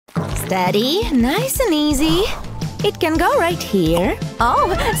Steady, nice and easy. It can go right here.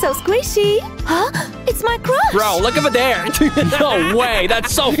 Oh, so squishy. Huh? It's my crush. Bro, look over there. No way.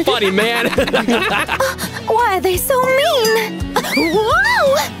 That's so funny, man. Why are they so mean?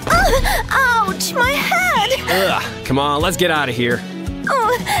 Whoa! Ouch, my head. Ugh, come on, let's get out of here.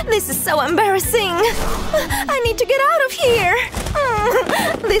 Oh, this is so embarrassing. I need to get out of here.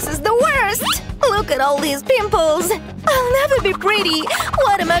 This is the worst. Look at all these pimples. I'll never be pretty.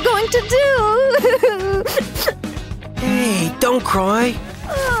 What am I going to do? Hey, don't cry.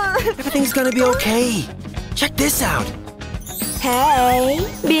 Everything's gonna be okay. Check this out. Hey,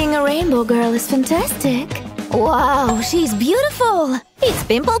 being a rainbow girl is fantastic. Wow, she's beautiful. It's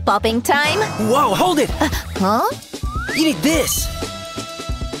pimple popping time. Whoa, hold it. Huh? You need this.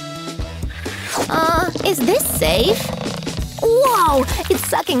 Is this safe? Whoa, it's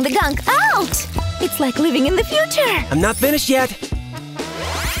sucking the gunk out. It's like living in the future. I'm not finished yet.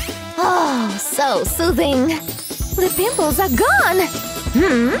 Oh, so soothing. The pimples are gone.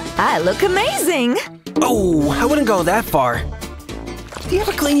 I look amazing. Oh, I wouldn't go that far. Do you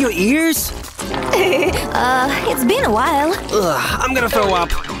ever clean your ears? It's been a while. Ugh, I'm gonna throw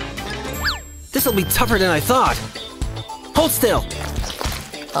up. This'll be tougher than I thought. Hold still.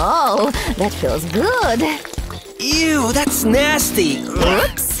 Oh, that feels good. Ew, that's nasty.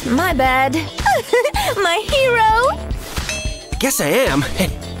 Oops, my bad. My hero. Guess I am.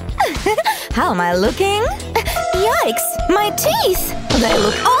 How am I looking? Yikes, my teeth. They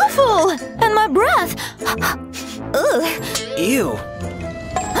look awful. And my breath. Ugh. Ew.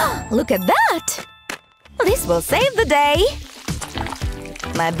 Look at that. This will save the day.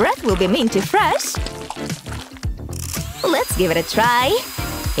 My breath will be minty fresh. Let's give it a try.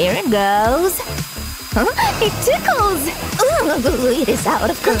 Here it goes. It tickles. It is out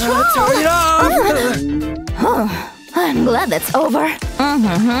of control. Turn it off. I'm glad that's over.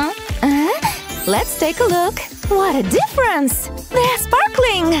 Let's take a look. What a difference. They're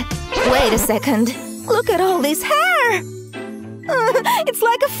sparkling. Wait a second. Look at all this hair. It's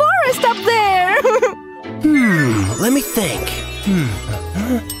like a forest up there. Let me think.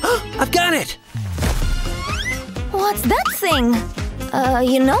 I've got it. What's that thing?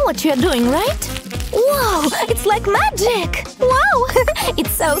 You know what you're doing, right? Whoa, it's like magic! Wow,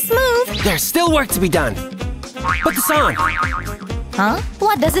 it's so smooth! There's still work to be done. Put this on. Huh?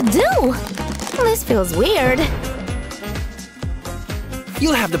 What does it do? This feels weird.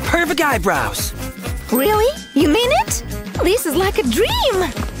 You'll have the perfect eyebrows. Really? You mean it? This is like a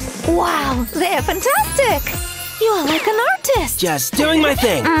dream! Wow, they're fantastic! You are like an artist! Just doing my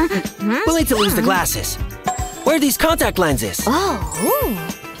thing. We'll need to lose the glasses. Where are these contact lenses?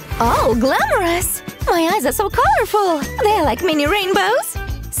 Oh, glamorous! My eyes are so colorful! They're like mini rainbows!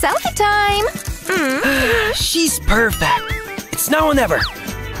 Selfie time! She's perfect. It's now or never.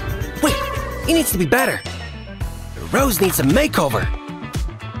 Wait, it needs to be better. Rose needs a makeover.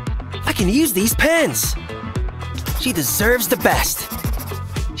 I can use these pens. She deserves the best.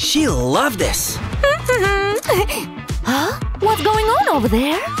 She'll love this. Huh? What's going on over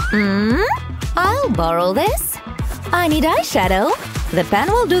there? I'll borrow this. I need eyeshadow. The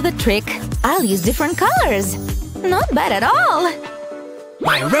pen will do the trick. I'll use different colors. Not bad at all.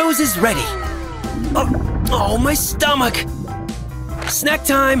 My rose is ready. Oh, my stomach. Snack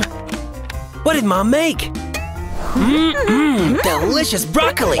time. What did Mom make? Delicious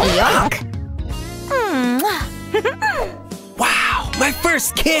broccoli. Yuck. Wow, my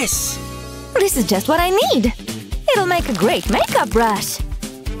first kiss. This is just what I need. It'll make a great makeup brush.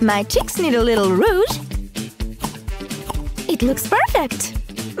 My cheeks need a little rouge. It looks perfect.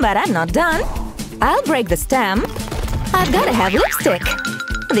 But I'm not done. I'll break the stem. I've gotta have lipstick.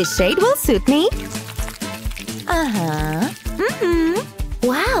 This shade will suit me.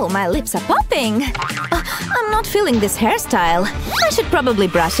 Wow, my lips are popping. I'm not feeling this hairstyle. I should probably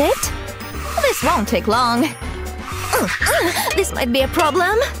brush it. This won't take long. This might be a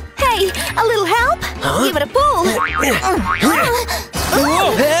problem. Hey, a little help? Huh? Give it a pull.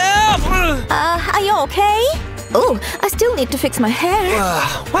 Help! Are you okay? Oh, I still need to fix my hair.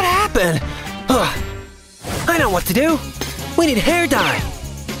 What happened? I know what to do. We need hair dye.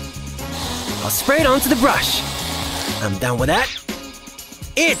 I'll spray it onto the brush. I'm done with that.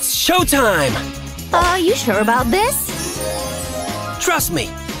 It's showtime! Are you sure about this? Trust me.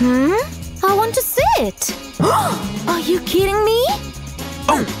 I want to see it. Are you kidding me?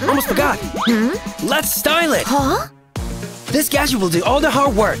 Oh, almost forgot. Let's style it. Huh? This gadget will do all the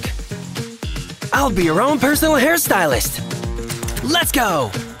hard work. I'll be your own personal hairstylist. Let's go.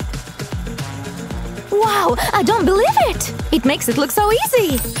 Wow, I don't believe it. It makes it look so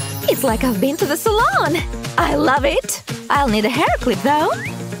easy. It's like I've been to the salon. I love it. I'll need a hair clip though.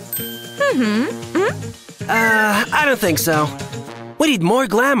 I don't think so. We need more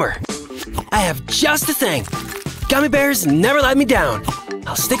glamour. I have just the thing. Gummy bears never let me down.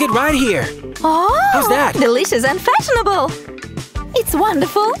 I'll stick it right here. Oh, how's that? Delicious and fashionable. It's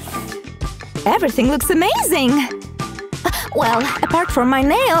wonderful. Everything looks amazing. Well, apart from my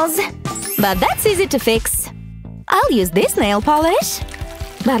nails. But that's easy to fix. I'll use this nail polish.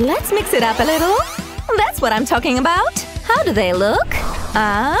 But let's mix it up a little. That's what I'm talking about. How do they look?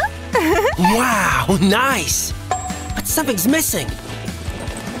 Wow, nice. But something's missing.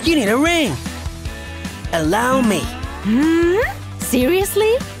 You need a ring. Allow me.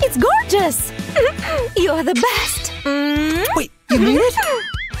 Seriously? It's gorgeous. You're the best. Wait, you mean it?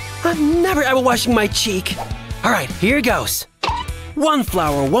 I'm never ever washing my cheek. All right, here goes. One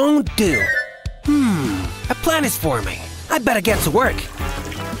flower won't do. A plan is forming. I better get to work.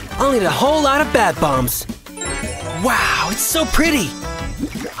 I'll need a whole lot of bath bombs. Wow, it's so pretty.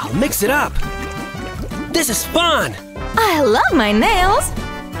 I'll mix it up. This is fun. I love my nails.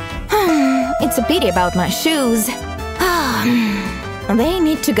 It's a pity about my shoes. They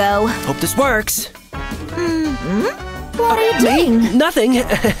need to go. Hope this works. What are you doing? Nothing.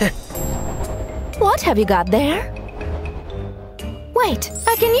 What have you got there? Wait,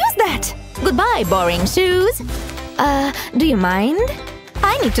 I can use that. Goodbye, boring shoes. Do you mind?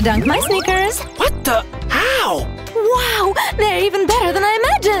 I need to dunk my sneakers. What the? How? Wow, they're even better than I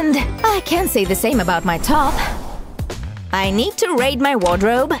imagined. I can't say the same about my top. I need to raid my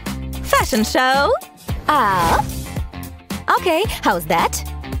wardrobe. Fashion show. Okay, how's that?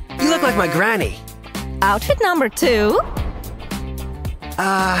 You look like my granny. Outfit number 2.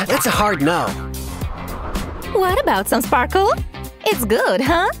 That's a hard no. What about some sparkle? It's good,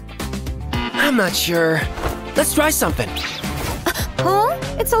 huh? I'm not sure. Let's try something. Huh?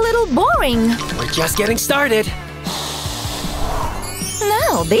 It's a little boring. We're just getting started.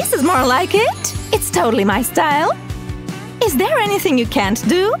 No, this is more like it. It's totally my style. Is there anything you can't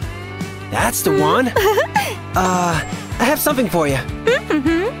do? That's the one. I have something for you.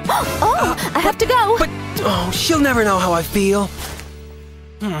 I have to go. But, she'll never know how I feel.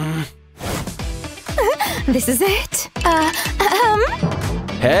 This is it.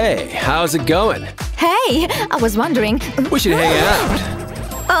 Hey, how's it going? Hey, I was wondering. We should hang out.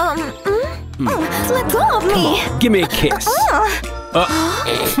 Let go of me. Give me a kiss.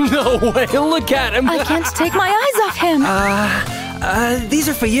 No way, look at him. I can't take my eyes off him. These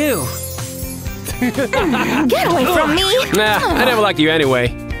are for you. Get away from me. Nah, I never liked you anyway.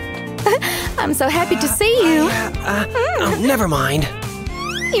 I'm so happy to see you. Never mind.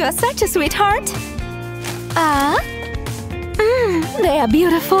 You are such a sweetheart. They are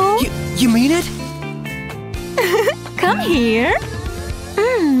beautiful. You mean it? Come here.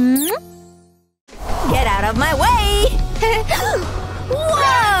 Get out of my way.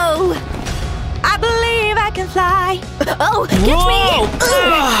 Whoa! I believe I can fly. Oh, catch me!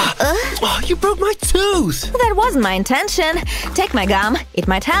 Oh, you broke my tooth. That wasn't my intention. Take my gum. It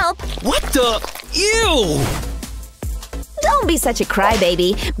might help. What the? Ew! Don't be such a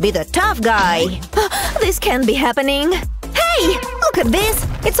crybaby. Be the tough guy. This can't be happening. Hey! Look at this!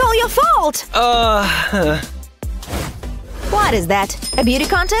 It's all your fault! What is that? A beauty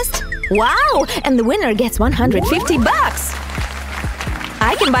contest? Wow! And the winner gets 150 bucks!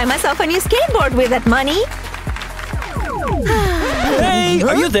 I can buy myself a new skateboard with that money! Hey,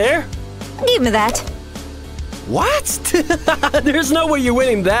 are you there? Give me that. What? There's no way you're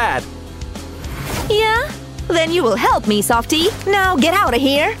winning that. Yeah? Then you will help me, softie. Now get out of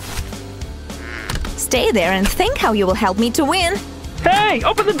here! Stay there and think how you will help me to win. Hey,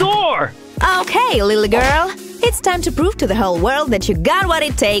 open the door! Okay, little girl. It's time to prove to the whole world that you got what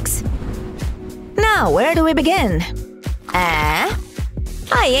it takes. Now, where do we begin?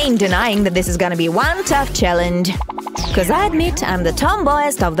 I ain't denying that this is gonna be one tough challenge. 'Cause I admit I'm the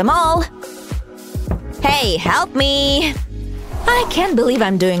tomboyest of them all. Hey, help me! I can't believe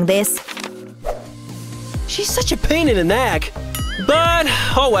I'm doing this. She's such a pain in the neck. But,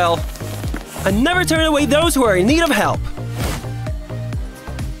 oh well. I never turn away those who are in need of help.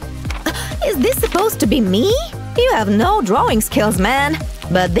 Is this supposed to be me? You have no drawing skills, man.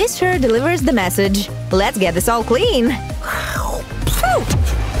 But this sure delivers the message. Let's get this all clean.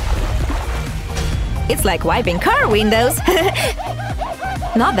 It's like wiping car windows.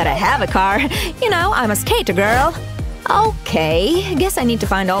 Not that I have a car. You know, I'm a skater girl. Okay, guess I need to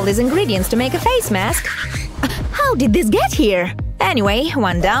find all these ingredients to make a face mask. How did this get here? Anyway,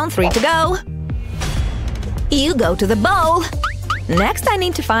 1 down, 3 to go. You go to the bowl. Next, I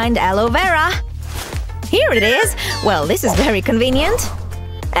need to find aloe vera. Here it is. Well, this is very convenient.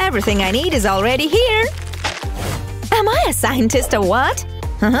 Everything I need is already here. Am I a scientist or what?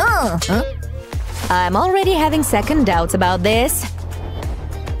 I'm already having second doubts about this.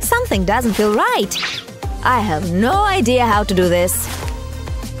 Something doesn't feel right. I have no idea how to do this.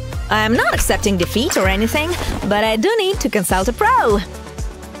 I'm not accepting defeat or anything, but I do need to consult a pro.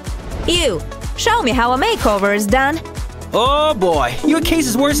 You, show me how a makeover is done. Oh boy, your case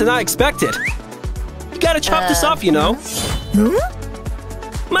is worse than I expected. You gotta chop this off, you know.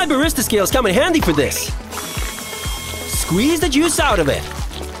 My barista scales come in handy for this. Squeeze the juice out of it.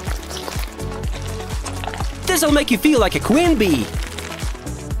 This'll make you feel like a queen bee.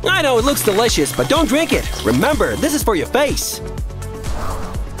 I know it looks delicious, but don't drink it. Remember, this is for your face.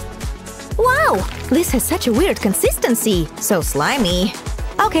 Wow, this has such a weird consistency. So slimy.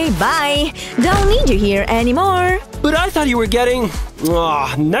 Okay, bye. Don't need you here anymore. But I thought you were getting…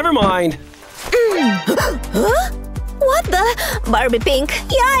 Oh, never mind. Huh? What the? Barbie pink.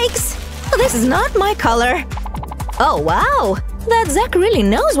 Yikes! This is not my color. Oh, wow. That Zach really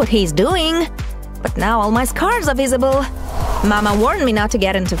knows what he's doing. But now all my scars are visible. Mama warned me not to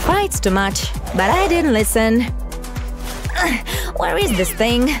get into fights too much, but I didn't listen. Where is this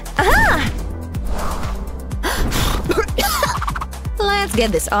thing? Aha! Let's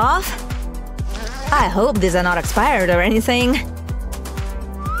get this off. I hope these are not expired or anything.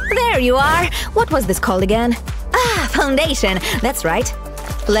 There you are! What was this called again? Ah, foundation! That's right.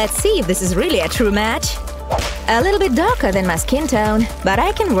 Let's see if this is really a true match. A little bit darker than my skin tone, but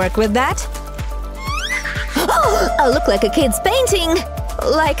I can work with that. Oh, I look like a kid's painting!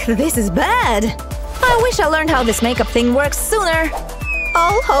 Like, this is bad. I wish I learned how this makeup thing works sooner.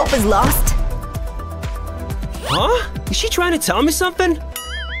 All hope is lost. Huh? Is she trying to tell me something?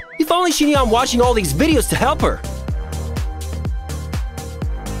 If only she knew I'm watching all these videos to help her.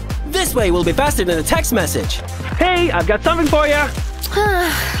 This way will be faster than a text message. Hey, I've got something for you.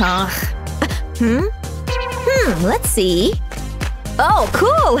 Let's see. Oh,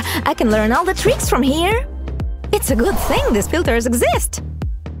 cool! I can learn all the tricks from here. It's a good thing these filters exist.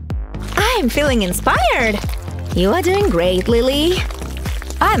 I'm feeling inspired. You are doing great, Lily.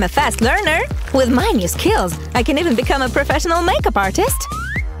 I'm a fast learner. With my new skills, I can even become a professional makeup artist.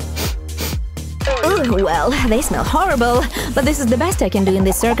 Ooh, well, they smell horrible, but this is the best I can do in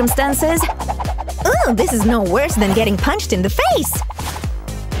these circumstances. Ooh, this is no worse than getting punched in the face.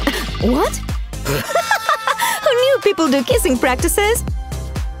 What? Who knew people do kissing practices?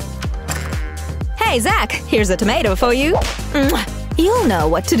 Hey, Zach, here's a tomato for you. You'll know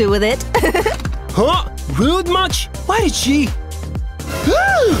what to do with it. Huh? Rude much? Why did she…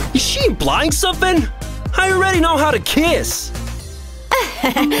 Is she implying something? I already know how to kiss.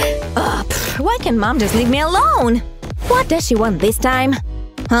 Why can't Mom just leave me alone? What does she want this time?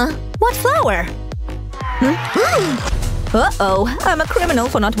 Huh? What flower? Uh-oh, I'm a criminal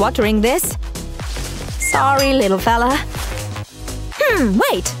for not watering this. Sorry, little fella.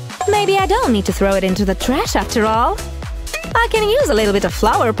 Wait. Maybe I don't need to throw it into the trash after all. I can use a little bit of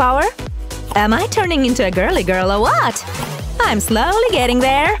flower power. Am I turning into a girly girl or what? I'm slowly getting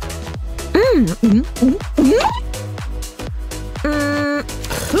there.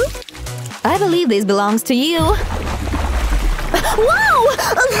 I believe this belongs to you. Wow!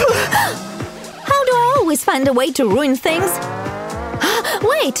 How do I always find a way to ruin things?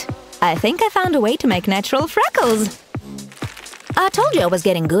 Wait! I think I found a way to make natural freckles. I told you I was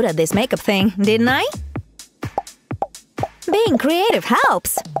getting good at this makeup thing, didn't I? Being creative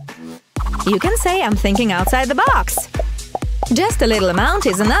helps. You can say I'm thinking outside the box. Just a little amount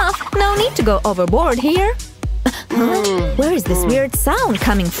is enough. No need to go overboard here. Where is this weird sound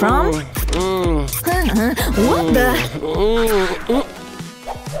coming from? What the…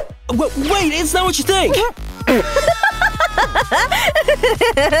 Wait, it's not what you think!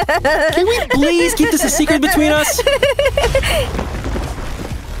 Can we please keep this a secret between us?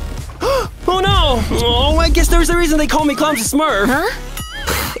 Oh no! Oh, I guess there's a reason they call me Clumsy Smurf. Huh?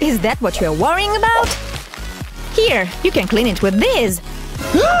 Is that what you're worrying about? Here, you can clean it with this.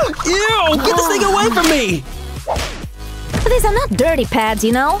 Ew! Get this thing away from me! These are not dirty pads,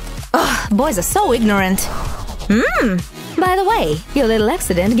 you know? Ugh, boys are so ignorant. By the way, your little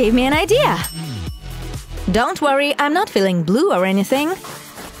accident gave me an idea. Don't worry, I'm not feeling blue or anything.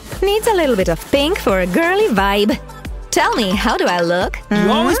 Needs a little bit of pink for a girly vibe. Tell me, how do I look? You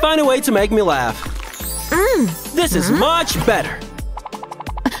always find a way to make me laugh. This is much better.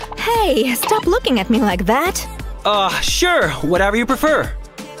 Hey, stop looking at me like that. Sure, whatever you prefer.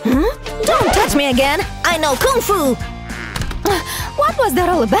 Don't touch me again! I know Kung Fu! What was that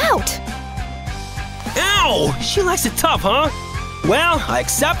all about? Ow! She likes it tough, huh? Well, I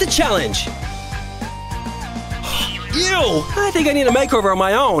accept the challenge. Ew! I think I need a makeover on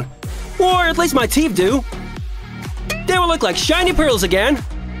my own. Or at least my teeth do. They will look like shiny pearls again.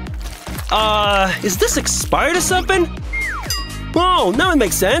 Is this expired or something? Oh, now it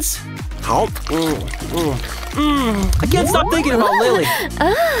makes sense. I can't stop thinking about Lily.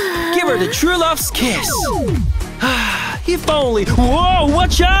 Give her the true love's kiss. If only. Whoa,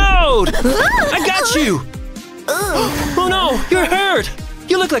 watch out! I got you! Oh no, you're hurt!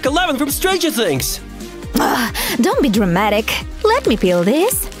 You look like 11 from Stranger Things. Don't be dramatic. Let me peel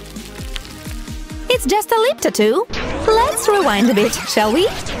this. It's just a lip tattoo. Let's rewind a bit, shall we?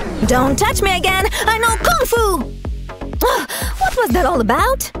 Don't touch me again! I know Kung Fu! What was that all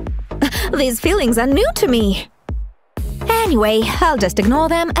about? These feelings are new to me. Anyway, I'll just ignore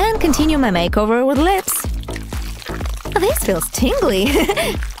them and continue my makeover with lips. This feels tingly.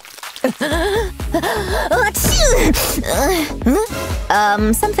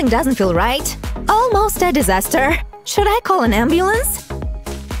 Something doesn't feel right. Almost a disaster. Should I call an ambulance?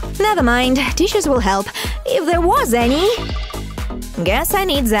 Never mind, tissues will help, if there was any. Guess I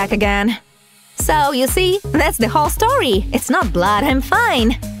need Zach again. So, you see, that's the whole story. It's not blood, I'm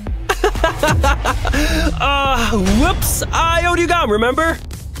fine. Whoops, I owed you gum, remember?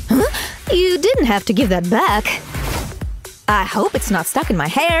 Huh? You didn't have to give that back. I hope it's not stuck in my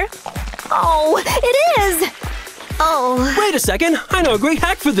hair. Oh, it is! Oh. Wait a second, I know a great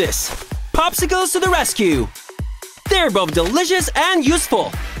hack for this. Popsicles to the rescue. They're both delicious and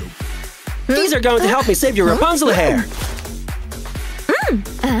useful. These are going to help me save your Rapunzel hair.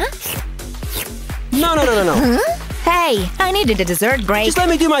 No. Hey, I needed a dessert break. Just let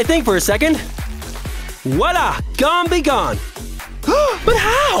me do my thing for a second. Voila! Gone be gone. But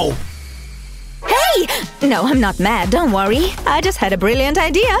how? Hey! No, I'm not mad, don't worry. I just had a brilliant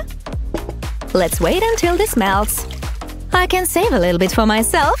idea. Let's wait until this melts. I can save a little bit for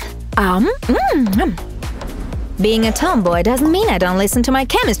myself. Being a tomboy doesn't mean I don't listen to my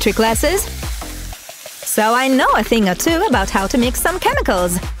chemistry classes. So I know a thing or two about how to mix some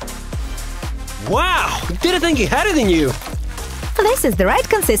chemicals. Wow! Didn't think you had it in you. This is the right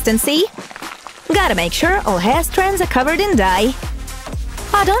consistency. Gotta make sure all hair strands are covered in dye.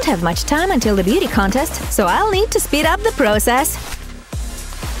 I don't have much time until the beauty contest, so I'll need to speed up the process.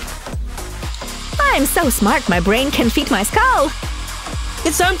 I'm so smart my brain can fit my skull.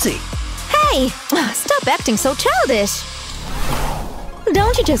 It's empty. Hey! Stop acting so childish.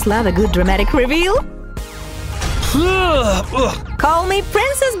 Don't you just love a good dramatic reveal? Call me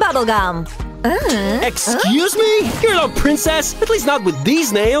Princess Bubblegum. Excuse me? You're no princess, at least not with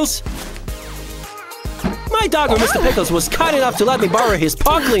these nails. My dogger, Mr. Pickles, was kind enough to let me borrow his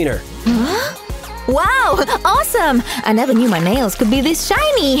paw cleaner. Wow, awesome! I never knew my nails could be this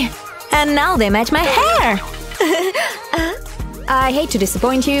shiny. And now they match my hair. I hate to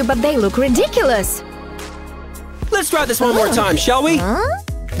disappoint you, but they look ridiculous. Let's try this one more time, shall we?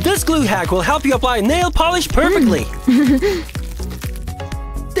 This glue hack will help you apply nail polish perfectly.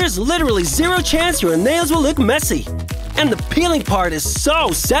 There's literally zero chance your nails will look messy. And the peeling part is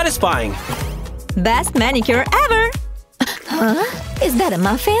so satisfying. Best manicure ever! Is that a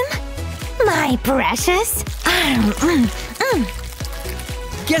muffin? My precious!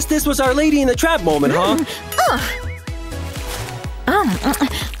 Guess this was Our Lady in the Trap moment, huh?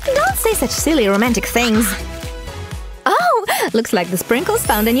 Don't say such silly romantic things. Oh, looks like the sprinkles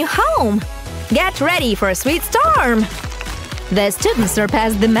found a new home. Get ready for a sweet storm. The students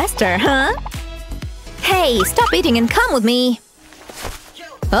surpassed the master, huh? Hey, stop eating and come with me.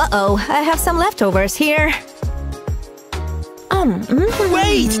 Uh-oh, I have some leftovers here.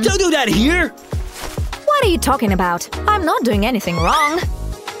 Wait, don't do that here! What are you talking about? I'm not doing anything wrong.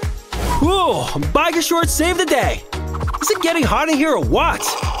 Whoa, biker shorts save the day. Is it getting hot in here or what?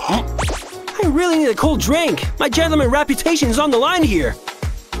 I really need a cold drink. My gentleman reputation is on the line here.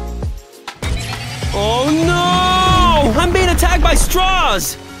 Oh no! I'm being attacked by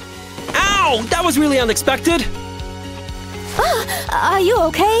straws! Ow! That was really unexpected. Are you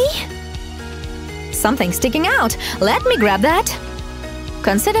okay? Something's sticking out. Let me grab that.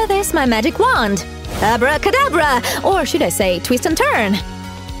 Consider this my magic wand. Abracadabra! Or should I say twist and turn?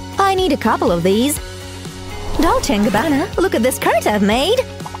 I need a couple of these. Dolce & Gabbana, look at this skirt I've made.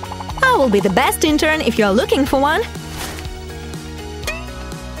 I will be the best intern if you're looking for one.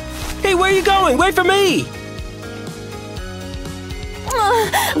 Hey, where are you going? Wait for me!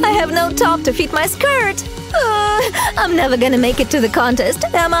 I have no top to fit my skirt. I'm never gonna make it to the contest,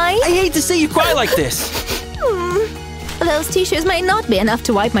 am I? I hate to see you cry like this. Those tissues may not be enough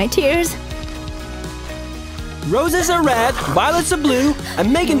to wipe my tears. Roses are red, violets are blue.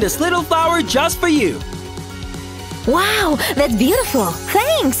 I'm making this little flower just for you. Wow, that's beautiful.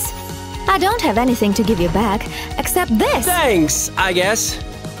 Thanks. I don't have anything to give you back except this. Thanks, I guess.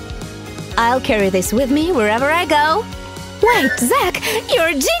 I'll carry this with me wherever I go. Wait, Zach, you're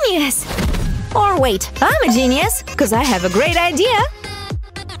a genius! Or wait, I'm a genius, because I have a great idea!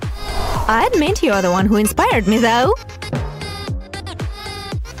 I admit you're the one who inspired me, though.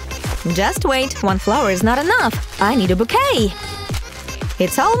 Just wait, one flower is not enough. I need a bouquet.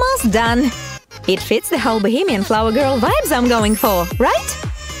 It's almost done. It fits the whole bohemian flower girl vibes I'm going for, right?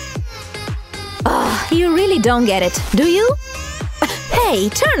 Oh, you really don't get it, do you? Hey,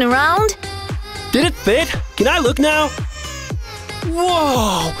 turn around! Did it fit? Can I look now?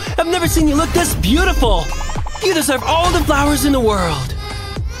 Whoa! I've never seen you look this beautiful! You deserve all the flowers in the world!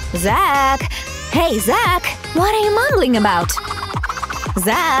 Zach! Hey, Zach! What are you mumbling about?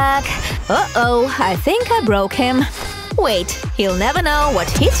 Zach! Uh-oh, I think I broke him. Wait, he'll never know what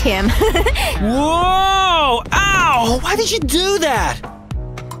hit him. Whoa! Ow! Why did you do that?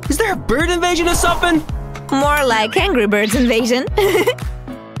 Is there a bird invasion or something? More like Angry Birds invasion.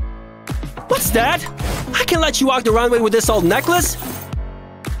 What's that? I can't let you walk the runway with this old necklace.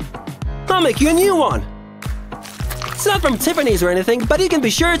 I'll make you a new one. It's not from Tiffany's or anything, but you can be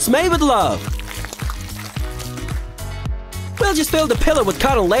sure it's made with love. We'll just fill the pillow with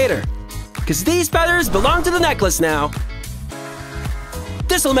cotton later, because these feathers belong to the necklace now.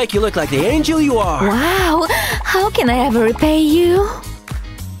 This'll make you look like the angel you are. Wow! How can I ever repay you?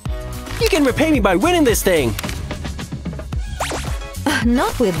 You can repay me by winning this thing.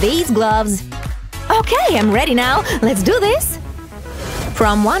 Not with these gloves. Okay, I'm ready now. Let's do this.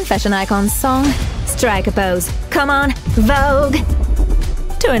 From one fashion icon's song, strike a pose. Come on, Vogue.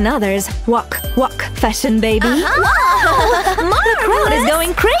 To another's walk, walk, fashion baby. The crowd is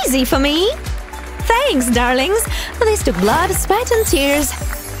going crazy for me. Thanks, darlings. This took blood, sweat, and tears.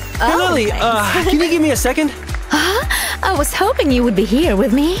 Hey, Lily, can you give me a second? I was hoping you would be here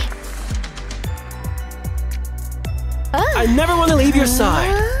with me. I never want to leave your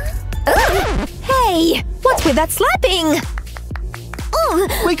side. Hey, what's with that slapping?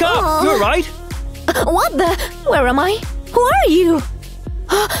 Wake up! You're right. What the? Where am I? Who are you?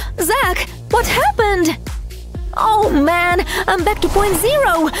 Zach, what happened? Oh man, I'm back to point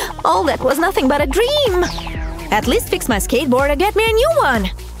zero. All that was nothing but a dream. At least fix my skateboard and get me a new one.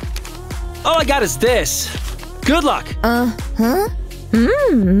 All I got is this. Good luck.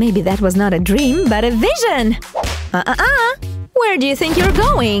 Maybe that was not a dream, but a vision. Where do you think you're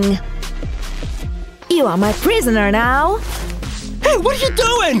going? You are my prisoner now. Hey, what are you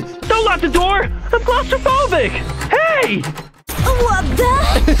doing? Don't lock the door. I'm claustrophobic. Hey! What the?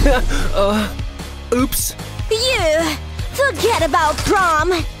 Oops. You! Forget about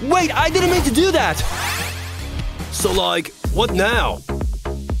prom! Wait, I didn't mean to do that! So like, what now?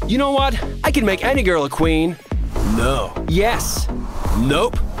 You know what? I can make any girl a queen. No. Yes.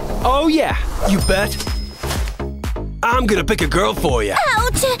 Nope. Oh yeah, you bet. I'm gonna pick a girl for you.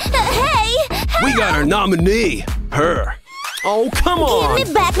 Ouch! Hey! Help. We got our nominee. Her. Oh, come on! Give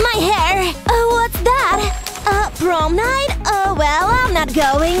me back my hair! What's that? Prom night? Oh well, I'm not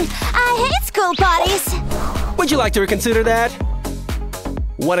going. I hate school parties. Would you like to reconsider that?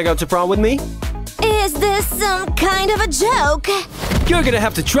 Wanna go to prom with me? Is this some kind of a joke? You're gonna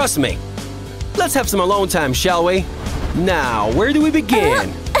have to trust me. Let's have some alone time, shall we? Now, where do we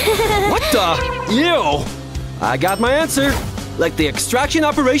begin? What the? Ew! I got my answer. Let the extraction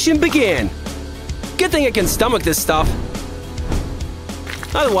operation begin. Good thing I can stomach this stuff.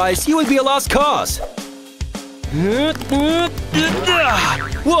 Otherwise, you would be a lost cause.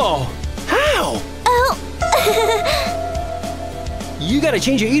 Whoa! How? Oh! You gotta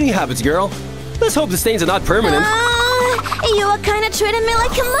change your eating habits, girl. Let's hope the stains are not permanent. You are kinda treating me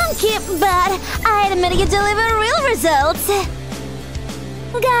like a monkey, but I admit you deliver real results.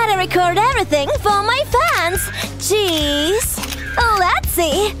 Gotta record everything for my fans. Jeez. Let's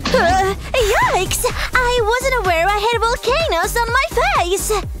see. Yikes! I wasn't aware I had volcanoes on my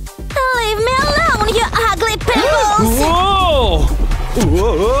face. Leave me alone, you ugly pimples! Whoa!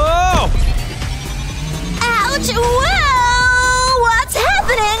 Whoa! Ouch! Whoa! What's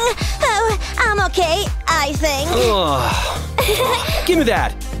happening? Oh, I'm okay, I think. Give me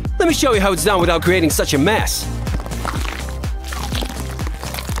that. Let me show you how it's done without creating such a mess.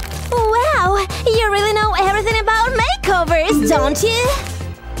 Wow! You really know everything about makeovers, don't you?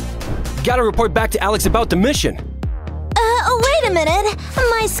 Gotta report back to Alex about the mission. Wait a minute.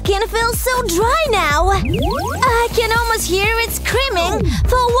 My skin feels so dry now. I can almost hear it screaming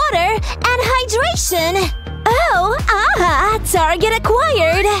for water and hydration. Oh, target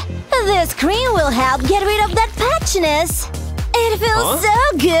acquired. This cream will help get rid of that patchiness. It feels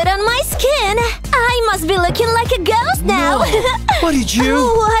so good on my skin. I must be looking like a ghost now. No. What did you?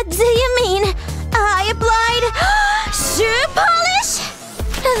 What do you mean? I applied shoe polish?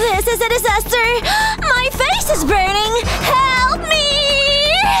 This is a disaster! My face is burning! Help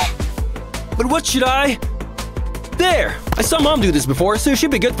me! But what should I… There! I saw Mom do this before, so it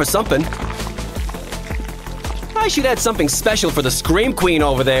should be good for something. I should add something special for the Scream Queen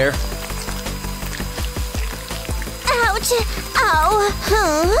over there. Ouch!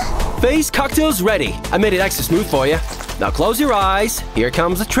 Ow! Face cocktail's ready. I made it extra smooth for you. Now close your eyes. Here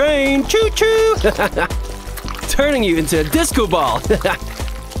comes the train. Choo-choo! Turning you into a disco ball.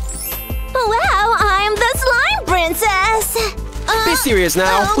 Wow, I'm the slime princess! Be serious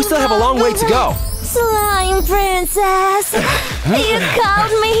now. We still have a long way to go. Slime princess! You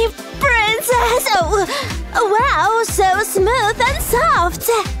called me princess! Oh, wow, so smooth and soft!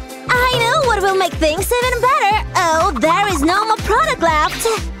 I know what will make things even better! Oh, there is no more product left!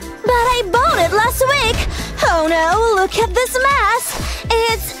 But I bought it last week! Oh no, look at this mess!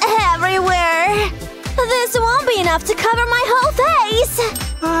 It's everywhere! This won't be enough to cover my whole face!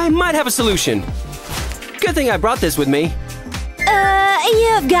 I might have a solution. Good thing I brought this with me.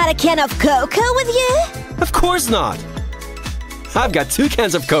 You've got a can of cocoa with you? Of course not! I've got 2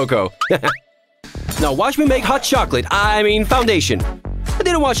 cans of cocoa. Now watch me make hot chocolate, I mean foundation. I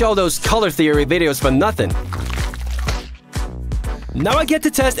didn't watch all those color theory videos for nothing. Now I get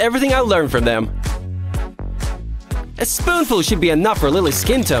to test everything I learned from them. A spoonful should be enough for Lily's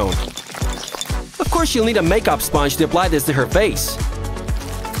skin tone. Of course she'll need a makeup sponge to apply this to her face.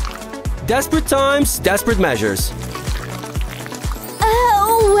 Desperate times, desperate measures.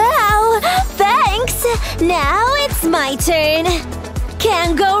 Oh, wow! Thanks! Now it's my turn.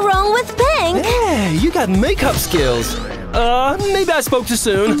 Can't go wrong with pink. Hey, you got makeup skills. Maybe I spoke too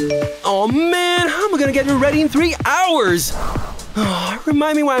soon. Oh man, how am I gonna get you ready in 3 hours? Oh,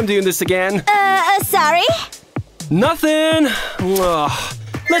 remind me why I'm doing this again. Sorry? Nothing.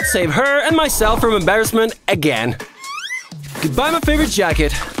 Let's save her and myself from embarrassment again. Goodbye, my favorite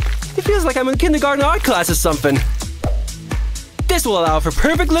jacket. It feels like I'm in kindergarten art class or something. This will allow for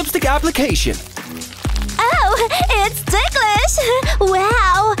perfect lipstick application. Oh, it's ticklish!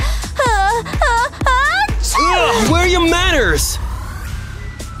 Wow! Ugh, where are your manners?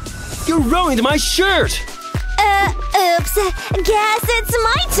 You ruined my shirt! Oops. Guess it's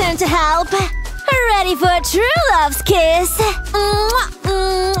my turn to help. Ready for a true love's kiss?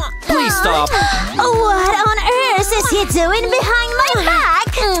 Please stop. What on earth is he doing behind my back?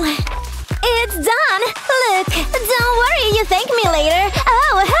 It's done. Look, don't worry, you thank me later.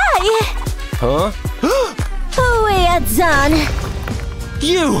 Oh, hi. Huh? We're done.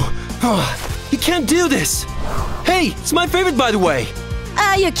 You! You can't do this! Hey, it's my favorite, by the way!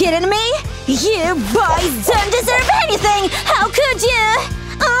 Are you kidding me? You boys don't deserve anything! How could you?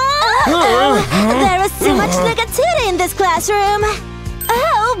 There is too much negativity in this classroom.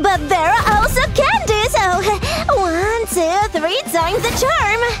 Oh, but there are also candies. Oh, 1, 2, 3 times the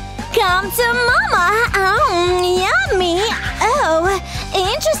charm. Come to mama. Yummy. Oh,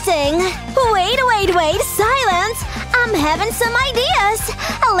 interesting. Wait. Silence. I'm having some ideas.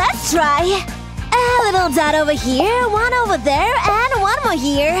 Let's try. A little dot over here, one over there, and one more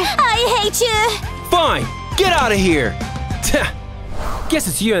here. I hate you. Fine, get out of here. Guess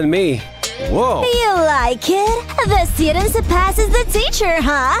it's you and me. Whoa. You like it? The student surpasses the teacher,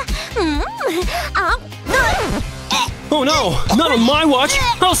 huh? Oh no, not on my watch.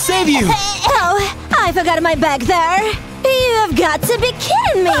 I'll save you. Oh, I forgot my bag there. You've got to be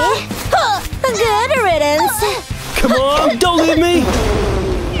kidding me. Good riddance. Come on, don't leave me.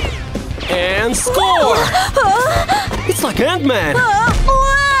 And score! It's like Ant-Man.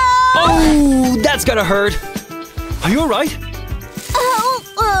 Oh, that's gotta hurt. Are you alright?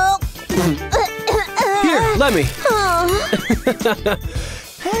 Here, let me.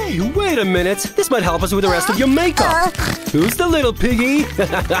 Hey, wait a minute. This might help us with the rest of your makeup. Who's the little piggy?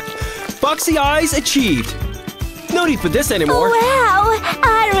 Foxy eyes achieved. No need for this anymore. Wow,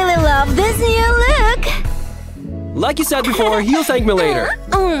 I really love this new look. Like you said before, you'll thank me later.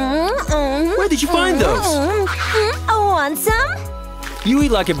 Where did you find those? Want some? You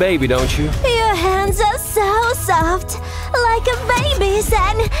eat like a baby, don't you? Your hands are so soft, like a baby's,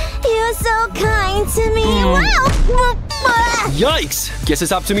 and you're so kind to me. Wow! Yikes! Guess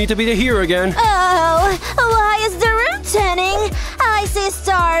it's up to me to be the hero again. Oh, why is the room turning? I see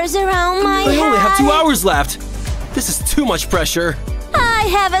stars around my head. I only have 2 hours left. This is too much pressure. I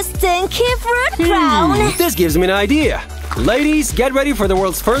have a stinky fruit crown. This gives me an idea. Ladies, get ready for the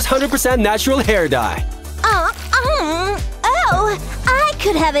world's first 100% natural hair dye. Oh, I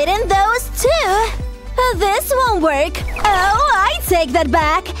could have eaten those too. This won't work. Oh, I take that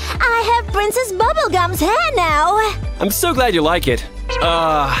back. I have Princess Bubblegum's hair now. I'm so glad you like it.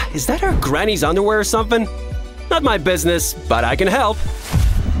 Is that her granny's underwear or something? Not my business, but I can help.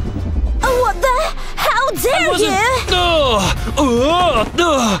 What the? How dare you? No.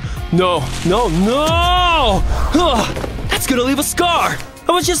 That's gonna leave a scar.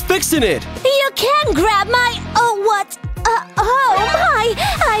 I was just fixing it. You can't grab my… Oh, what? Oh, my!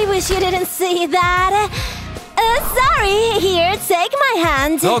 I wish you didn't see that. Sorry. Here, take my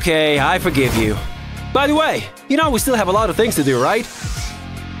hand. Okay, I forgive you. By the way, you know we still have a lot of things to do, right?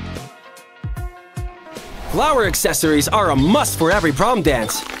 Flower accessories are a must for every prom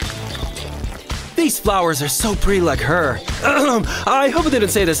dance. These flowers are so pretty like her. I hope I didn't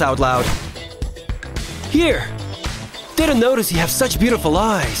say this out loud. Here. Didn't notice you have such beautiful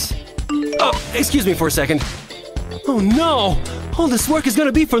eyes. Oh, excuse me for a second. Oh no! All this work is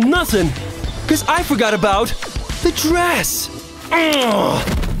gonna be for nothing! Because I forgot about the dress!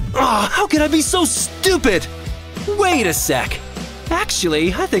 How can I be so stupid? Wait a sec.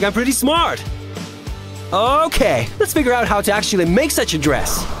 Actually, I think I'm pretty smart. Okay, let's figure out how to actually make such a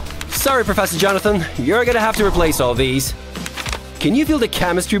dress. Sorry, Professor Jonathan, you're gonna have to replace all these. Can you feel the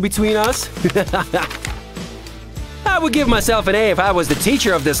chemistry between us? I would give myself an A if I was the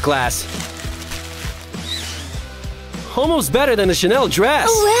teacher of this class. Almost better than the Chanel dress.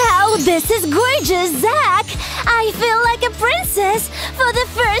 Wow, this is gorgeous, Zach! I feel like a princess for the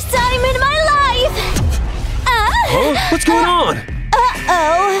first time in my life! Huh? What's going on?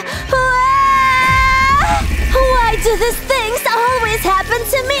 Uh-oh! Why do these things always happen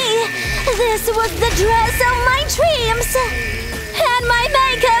to me? This was the dress of my dreams! And my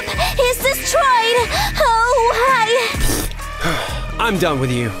makeup is destroyed! Oh, hi! I'm done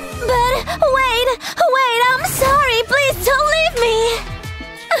with you. But wait, I'm sorry! Please don't leave me!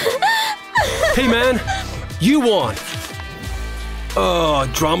 Hey man, you won!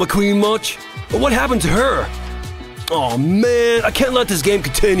 Drama queen much? What happened to her? Oh man, I can't let this game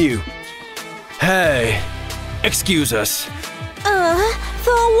continue. Hey, excuse us.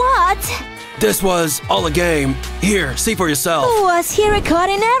 For what? This was all a game. Here, see for yourself. Was he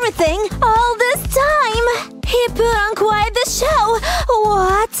recording everything all this time? He put on quite the show.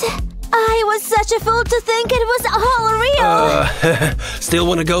 What? I was such a fool to think it was all real. Still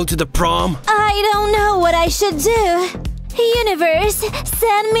want to go to the prom? I don't know what I should do. Universe,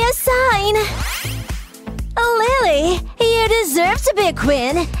 send me a sign. Lily, you deserve to be a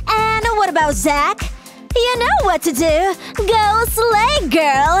queen. And what about Zach? You know what to do. Go slay,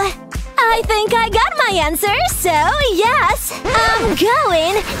 girl. I think I got my answer, so yes. I'm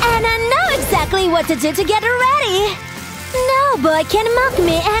going, and I know exactly what to do to get ready. No boy can mock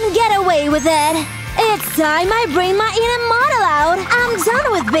me and get away with it. It's time I bring my inner model out. I'm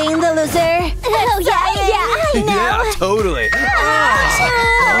done with being the loser. Oh, yeah, I know. Yeah, totally.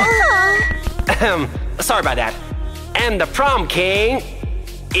 Sorry about that. And the prom king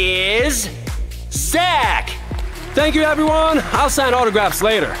is Zach. Thank you, everyone. I'll sign autographs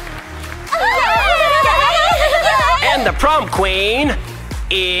later. And the prom queen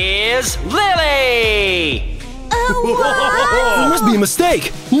is Lily. What? It must be a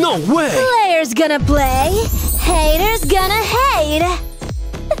mistake. No way. Players gonna play, haters gonna hate.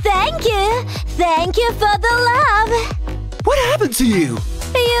 Thank you for the love. What happened to you?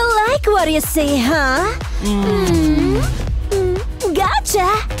 You like what you see, huh? Gotcha.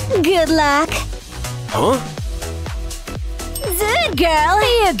 Good luck. Huh? Do it, girl.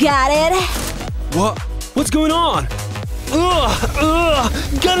 You got it. What? What's going on?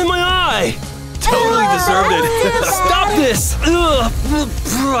 Got in my eye. Totally deserved it. Stop this.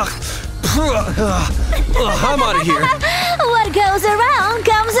 I'm out of here. What goes around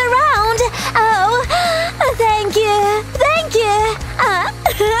comes around. Oh, thank you.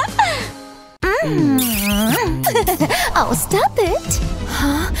 Oh, stop it.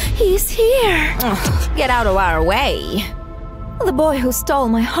 Huh? He's here. Get out of our way. The boy who stole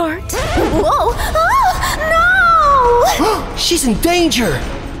my heart. Whoa! Oh, no! She's in danger.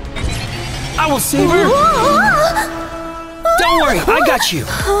 I will save her. Don't worry, I got you.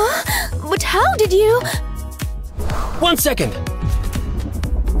 Huh? But how did you… 1 second.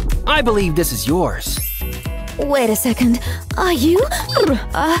 I believe this is yours. Wait a second. Are you…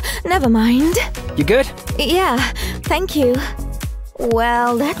 never mind. You good? Yeah, thank you.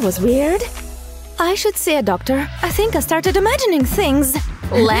 Well, that was weird. I should see a doctor. I think I started imagining things.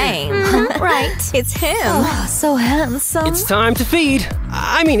 Lame. Right, it's him. Oh, so handsome. It's time to feed.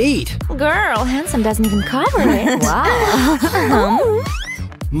 I mean eat. Girl, handsome doesn't even cover it. Wow.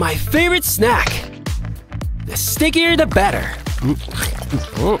 My favorite snack. The stickier the better.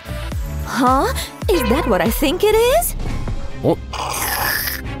 Huh? Is that what I think it is? Oh.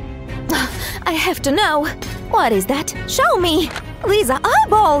 I have to know. What is that? Show me. These are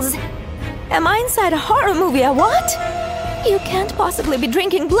eyeballs. Am I inside a horror movie or what? You can't possibly be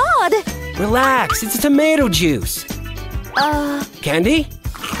drinking blood. Relax, it's a tomato juice. Candy?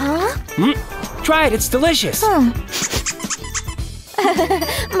 Huh? Try it, it's delicious.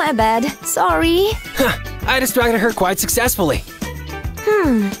 My bad. Sorry. I distracted her quite successfully.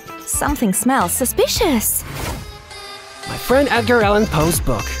 Something smells suspicious. My friend Edgar Allan Poe's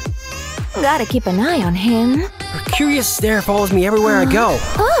book. Gotta keep an eye on him. Her curious stare follows me everywhere I go.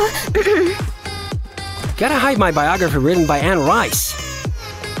 Gotta hide my biography written by Anne Rice.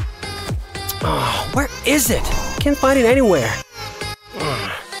 Oh, where is it? Can't find it anywhere.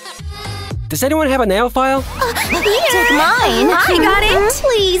 Does anyone have a nail file? Take mine. I got it.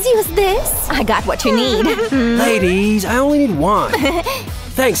 Please use this. I got what you need. Ladies, I only need one.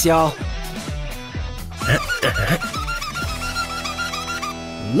 Thanks, y'all.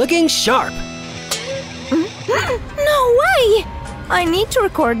 Looking sharp. No way! I need to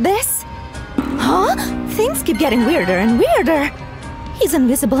record this. Huh? Things keep getting weirder and weirder. He's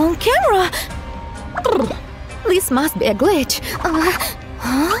invisible on camera. This must be a glitch.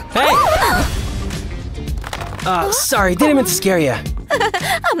 Hey! Sorry, didn't mean to scare you.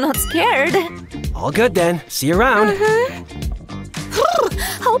 I'm not scared. All good then. See you around.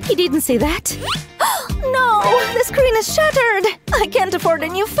 Hope he didn't see that. No! The screen is shattered! I can't afford a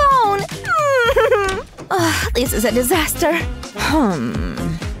new phone! This is a disaster.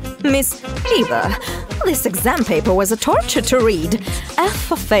 Miss Eva, this exam paper was a torture to read. F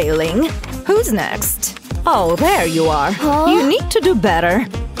for failing. Who's next? Oh, there you are. You need to do better.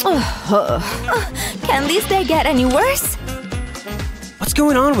 Can this day get any worse? What's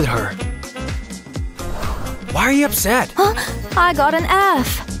going on with her? Why are you upset? I got an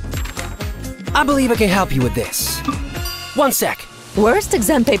F. I believe I can help you with this. One sec. Worst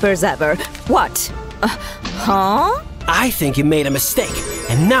exam papers ever. What? I think you made a mistake,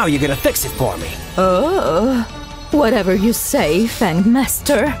 and now you're gonna fix it for me. Whatever you say, Fanged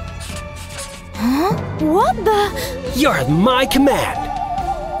Master. What the? You're at my command.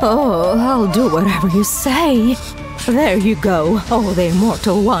 Oh, I'll do whatever you say. There you go, oh, the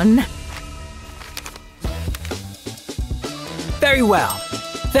immortal one. Very well.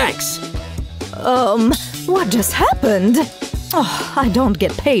 Thanks. What just happened? Oh, I don't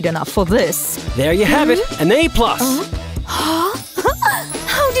get paid enough for this. There you have it, an A+. How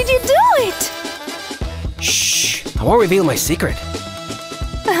did you do it? Shh, I won't reveal my secret.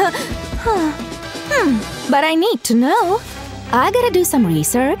 But I need to know. I gotta do some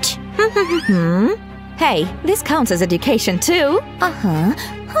research. Hey, this counts as education too.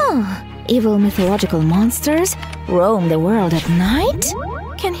 Evil mythological monsters roam the world at night?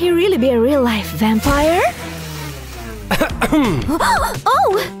 Can he really be a real-life vampire?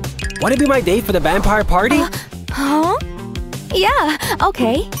 Oh! Want to be my date for the vampire party? Yeah,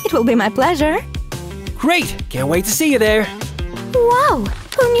 okay. It will be my pleasure. Great! Can't wait to see you there. Wow!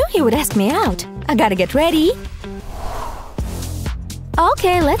 Who knew he would ask me out? I gotta get ready.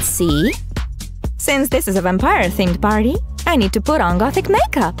 Okay, let's see. Since this is a vampire-themed party, I need to put on gothic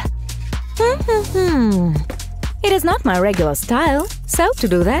makeup. It is not my regular style, so to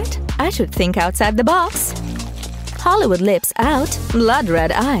do that, I should think outside the box. Hollywood lips out, blood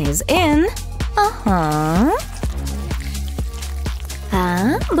red eyes in.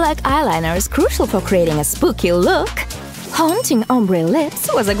 Black eyeliner is crucial for creating a spooky look. Haunting ombre lips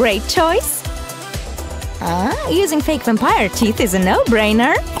was a great choice. Using fake vampire teeth is a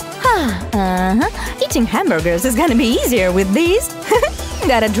no-brainer. Eating hamburgers is gonna be easier with these.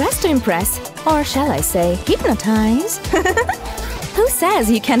 Got a dress to impress, or shall I say, hypnotize. Who says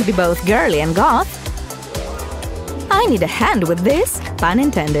you can't be both girly and goth? I need a hand with this, pun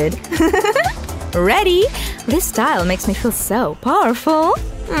intended. Ready? This style makes me feel so powerful.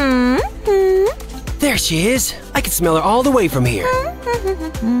 There she is. I can smell her all the way from here.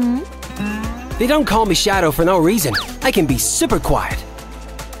 They don't call me Shadow for no reason. I can be super quiet.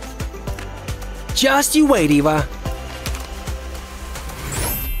 Just you wait, Eva.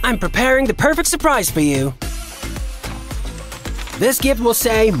 I'm preparing the perfect surprise for you. This gift will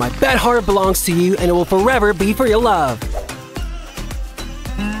say, my bad heart belongs to you and it will forever be for your love.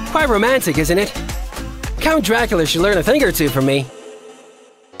 Quite romantic, isn't it? Count Dracula should learn a thing or two from me.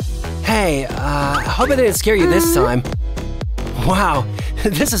 Hey, I hope I didn't scare you this time. Wow,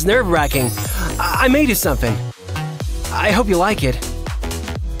 this is nerve-wracking. I made you something. I hope you like it.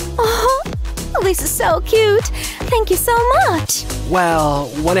 Oh, this is so cute. Thank you so much. Well,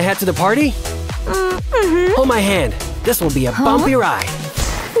 wanna head to the party? Hold my hand. This will be a bumpy ride.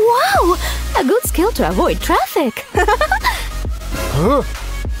 Wow, a good skill to avoid traffic.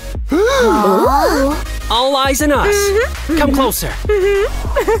 All eyes on us. Come closer.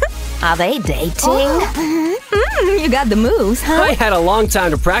 Are they dating? You got the moves, huh? I had a long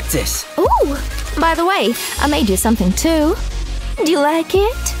time to practice. Ooh, by the way, I made you something too. Do you like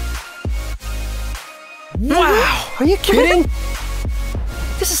it? Wow, are you kidding?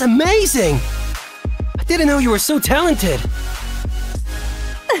 This is amazing! I didn't know you were so talented.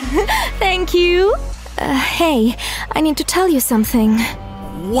 Thank you. Hey, I need to tell you something.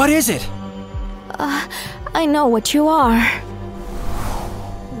 What is it? I know what you are.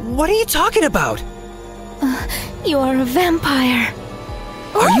 What are you talking about? You are a vampire.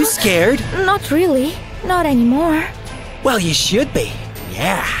 Are you scared? Not really. Not anymore. Well, you should be.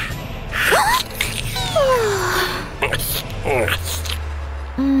 Yeah.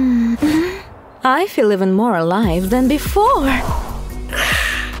 I feel even more alive than before.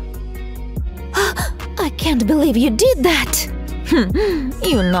 I can't believe you did that.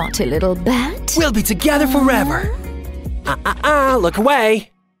 You naughty little bat. We'll be together forever. Look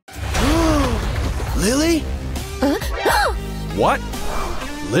away. Lily? What?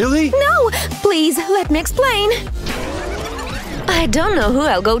 Lily? No, please let me explain. I don't know who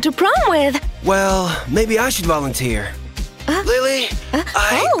I'll go to prom with. Well, maybe I should volunteer. Lily,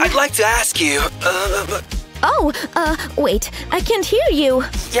 I'd like to ask you, Wait, I can't hear you.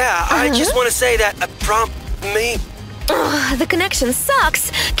 Yeah, I just want to say that prom me. The connection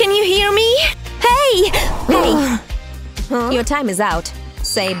sucks. Can you hear me? Hey! Hey! Your time is out.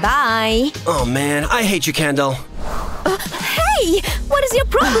 Say bye. Oh man, I hate you, Kendall. Hey! What is your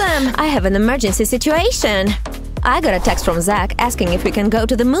problem? I have an emergency situation. I got a text from Zach asking if we can go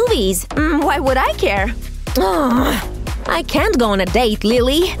to the movies. Why would I care? I can't go on a date,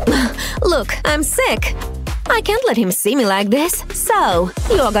 Lily. Look, I'm sick. I can't let him see me like this. So,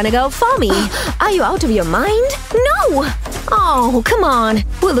 you're gonna go for me. Are you out of your mind? No! Oh, come on.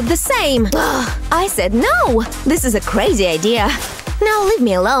 We look the same. I said no. This is a crazy idea. Now leave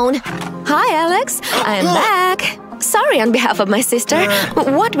me alone. Hi, Alex. I am back. Sorry on behalf of my sister.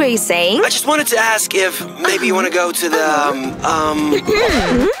 What were you saying? I just wanted to ask if maybe you want to go to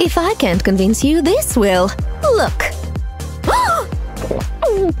the, If I can't convince you, this will. Look.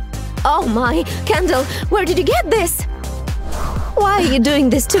 Oh my, Kendall, where did you get this? Why are you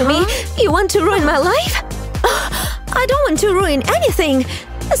doing this to me? You want to ruin my life? I don't want to ruin anything,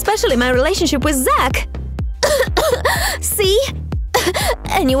 especially my relationship with Zach. See?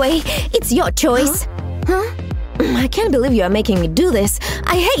 Anyway, it's your choice. I can't believe you are making me do this.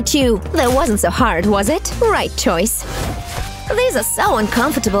 I hate you. That wasn't so hard, was it? Right choice. These are so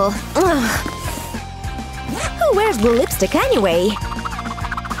uncomfortable. Who wears blue lipstick anyway?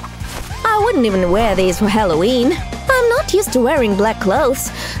 I wouldn't even wear these for Halloween. I'm not used to wearing black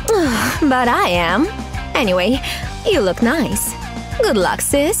clothes. But I am. Anyway, you look nice. Good luck,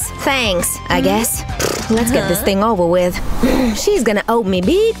 sis. Thanks, I guess. Let's get this thing over with. She's gonna owe me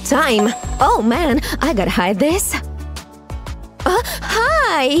big time. Oh man, I gotta hide this.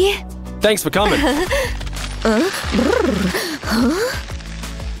 Hi! Thanks for coming.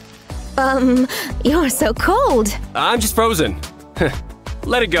 You're so cold. I'm just frozen.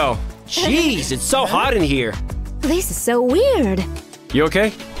 Let it go. jeez, it's so hot in here. This is so weird. You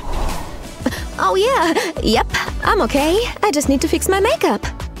okay? Oh yeah, yep, I'm okay. I just need to fix my makeup.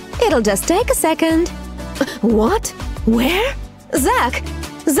 It'll just take a second. What? Where? Zach!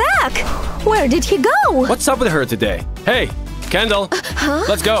 Zach! Where did he go? What's up with her today? Hey, Kendall,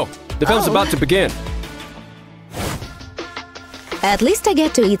 let's go. The film's about to begin. At least I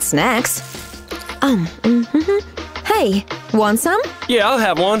get to eat snacks. Hey, want some? Yeah, I'll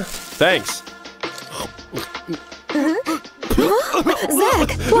have one. Thanks.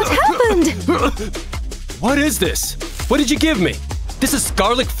 Zach, what happened? What is this? What did you give me? This is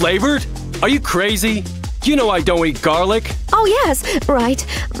garlic flavored? Are you crazy? You know I don't eat garlic. Oh yes, right.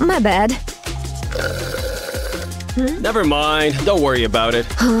 My bad. Never mind. Don't worry about it.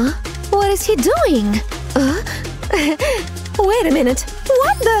 Huh? What is he doing? Wait a minute.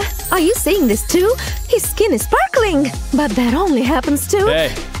 What the? Are you seeing this too? His skin is sparkling. But that only happens to…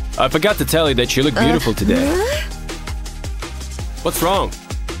 Hey, I forgot to tell you that you look beautiful today. What's wrong?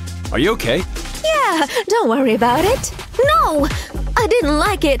 Are you okay? Yeah, don't worry about it. No! I didn't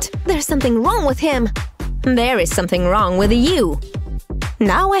like it. There's something wrong with him. There is something wrong with you.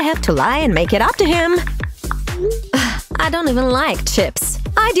 Now I have to lie and make it up to him. I don't even like chips.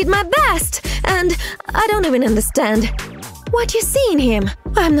 I did my best, and I don't even understand. What you see in him?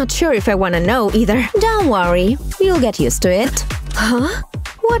 I'm not sure if I want to know either. Don't worry, you'll get used to it. Huh?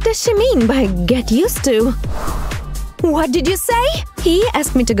 What does she mean by get used to? What did you say? He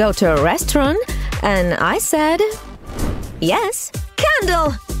asked me to go to a restaurant, and I said… Yes.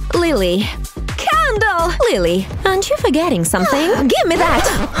 Candle! Lily. Kendall! Lily, aren't you forgetting something? Give me that!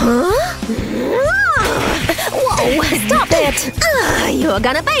 Huh? Whoa! Stop it! You're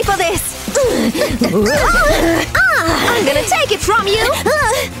gonna pay for this! I'm gonna take it from you!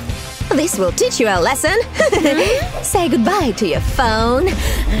 This will teach you a lesson. Say goodbye to your phone.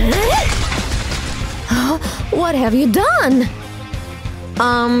 What have you done?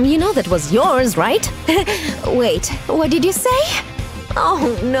 You know that was yours, right? Wait, what did you say?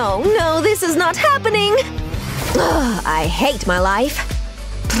 Oh, no, this is not happening! I hate my life.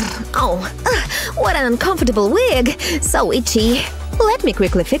 Oh, what an uncomfortable wig! So itchy. Let me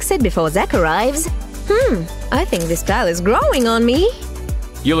quickly fix it before Zach arrives. I think this style is growing on me.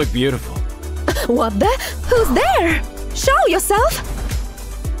 You look beautiful. What the? Who's there? Show yourself!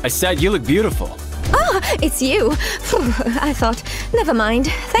 I said you look beautiful. Oh, it's you. I thought, never mind.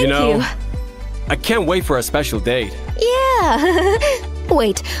 Thank you. I can't wait for a special date. Yeah.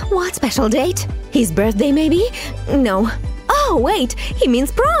 Wait, what special date? His birthday, maybe? No. Oh, wait, he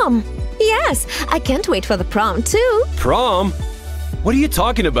means prom. Yes, I can't wait for the prom, too. Prom? What are you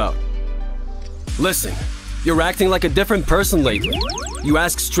talking about? Listen, you're acting like a different person lately. You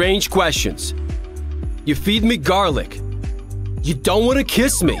ask strange questions. You feed me garlic. You don't want to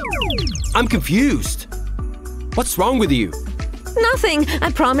kiss me. I'm confused. What's wrong with you? Nothing,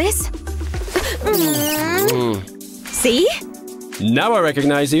 I promise. See? Now I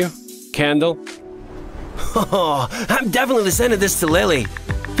recognize you. Candle. Oh, I'm definitely sending this to Lily.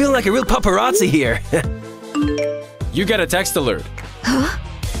 Feeling like a real paparazzi here. You get a text alert. Huh?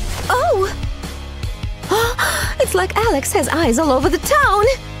 Oh! It's like Alex has eyes all over the town.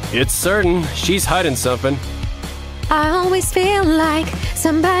 It's certain she's hiding something. I always feel like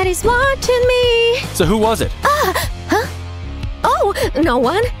somebody's watching me. So who was it? Huh? Oh, no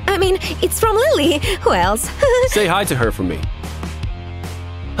one. I mean, it's from Lily. Who else? Say hi to her for me.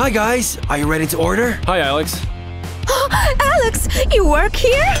 Hi guys, are you ready to order? Hi, Alex. Alex, you work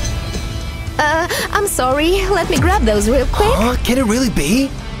here? I'm sorry. Let me grab those real quick. Can it really be?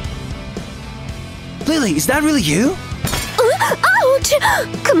 Lily, is that really you? Ouch!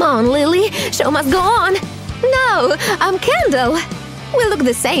 Come on, Lily. Show must go on. No, I'm Kendall. We look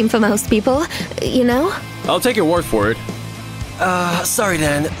the same for most people, you know? I'll take your word for it. Sorry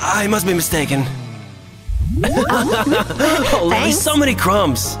then. I must be mistaken. Oh, Lily, so many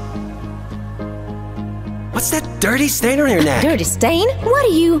crumbs. What's that dirty stain on your neck? Dirty stain? What are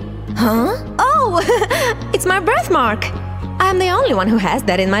you? Huh? Oh, it's my birthmark. I'm the only one who has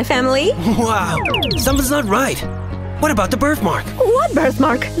that in my family. Wow, something's not right. What about the birthmark? What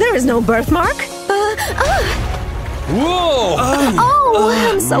birthmark? There is no birthmark. Whoa!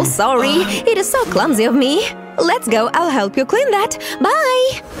 I'm so sorry. It is so clumsy of me. Let's go. I'll help you clean that.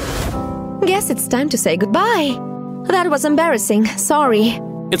 Bye. Guess it's time to say goodbye. That was embarrassing. Sorry.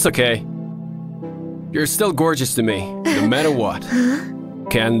 It's okay. You're still gorgeous to me, no matter what.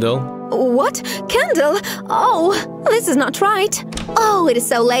 Candle. What? Kendall? Oh, this is not right. Oh, it is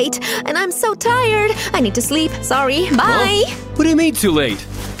so late, and I'm so tired. I need to sleep. Sorry. Bye. Huh? What do you mean too late?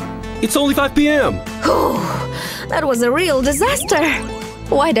 It's only 5 p.m. That was a real disaster.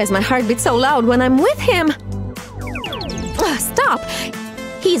 Why does my heart beat so loud when I'm with him? Stop.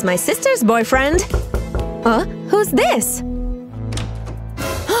 He's my sister's boyfriend. Who's this?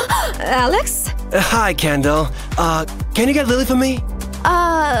 Alex? Hi, Kendall. Can you get Lily for me?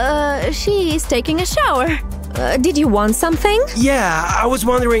 She's taking a shower. Did you want something? Yeah, I was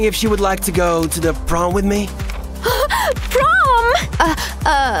wondering if she would like to go to the prom with me. Prom!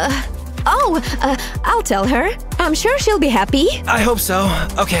 I'll tell her. I'm sure she'll be happy. I hope so.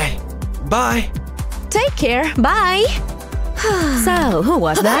 Okay. Bye. Take care. Bye. So, who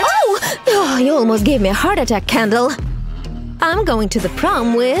was that? Oh, you almost gave me a heart attack, Kendall. I'm going to the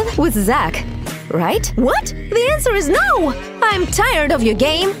prom with Zach. Right? What? The answer is no! I'm tired of your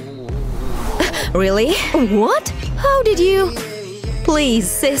game. Really? What? How did you… Please,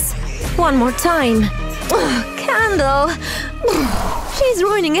 sis. One more time. Kendall. She's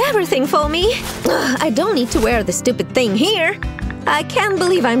ruining everything for me. I don't need to wear this stupid thing here. I can't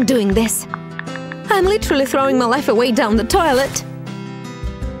believe I'm doing this. I'm literally throwing my life away down the toilet.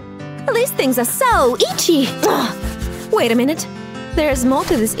 These things are so itchy. Wait a minute. There's more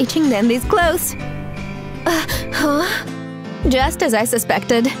to this itching than these clothes. Just as I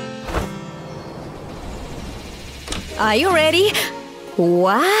suspected. Are you ready?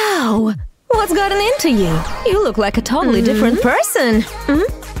 Wow! What's gotten into you? You look like a totally different person.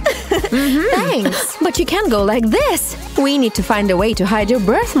 Thanks. But you can't go like this. We need to find a way to hide your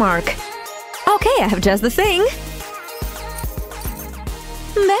birthmark. Okay, I have just the thing.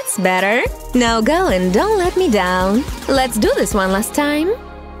 That's better. Now go and don't let me down. Let's do this one last time.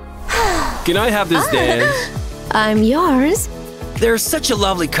 Can I have this dance? I'm yours. They're such a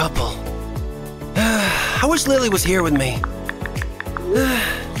lovely couple. I wish Lily was here with me.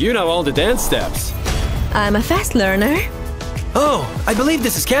 You know all the dance steps. I'm a fast learner. Oh, I believe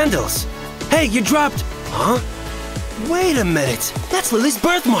this is Candles. Hey, you dropped… Huh? Wait a minute. That's Lily's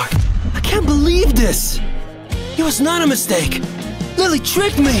birthmark. I can't believe this. It was not a mistake. Lily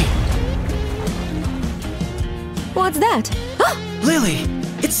tricked me. What's that? Lily,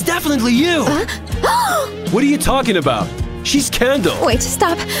 it's definitely you. What are you talking about? She's Candle. Wait,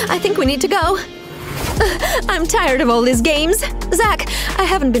 stop. I think we need to go. I'm tired of all these games. Zach, I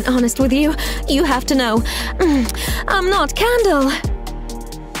haven't been honest with you. You have to know. I'm not Candle.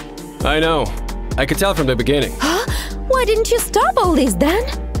 I know. I could tell from the beginning. Why didn't you stop all this then?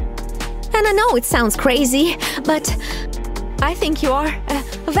 And I know it sounds crazy, but I think you are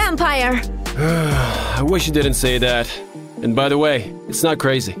a vampire. I wish you didn't say that. And by the way, it's not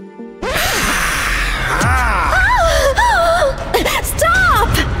crazy. Stop!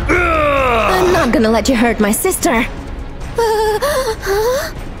 I'm not gonna let you hurt my sister.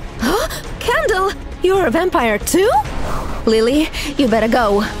 Candle, you're a vampire too? Lily, you better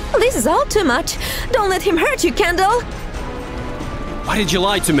go. This is all too much. Don't let him hurt you, Candle. Why did you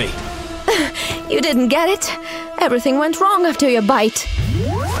lie to me? You didn't get it. Everything went wrong after your bite.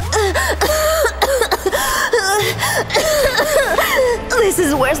 This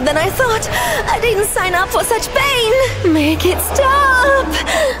is worse than I thought. I didn't sign up for such pain. Make it stop.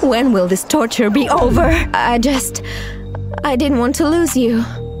 When will this torture be over? I didn't want to lose you.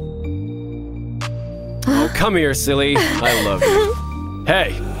 Oh, come here, silly. I love you.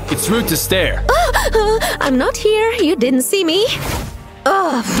 Hey, it's rude to stare. I'm not here. You didn't see me.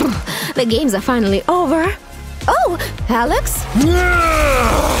 The games are finally over. Oh, Alex?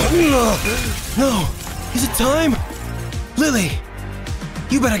 No. Is it time? Lily,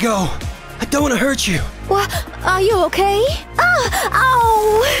 you better go. I don't want to hurt you. What? Are you okay?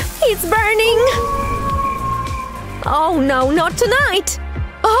 Oh, it's burning. Oh no, not tonight.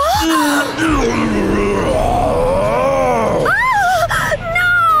 No!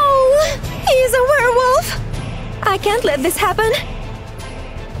 He's a werewolf. I can't let this happen.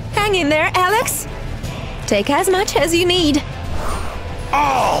 Hang in there, Alex. Take as much as you need.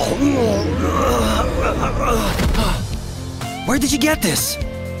 Where did you get this?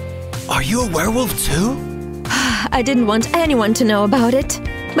 Are you a werewolf too? I didn't want anyone to know about it,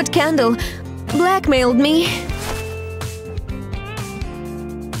 but Candle blackmailed me.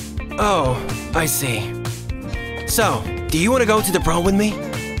 Oh, I see. So, do you want to go to the prom with me?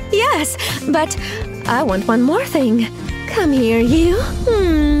 Yes, but I want one more thing. Come here, you.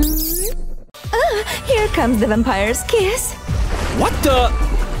 Here comes the vampire's kiss. What the?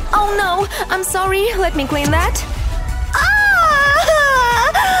 Oh no, I'm sorry. Let me clean that.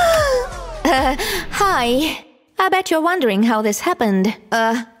 Hi. I bet you're wondering how this happened.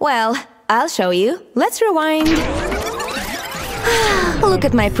 Well, I'll show you. Let's rewind. Look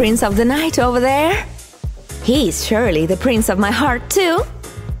at my prince of the night over there. He's surely the prince of my heart, too.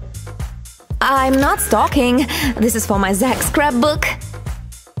 I'm not stalking. This is for my Zach scrapbook.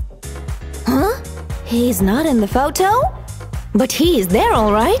 Huh? He's not in the photo? But he is there,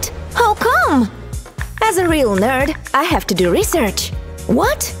 all right. How come? As a real nerd, I have to do research.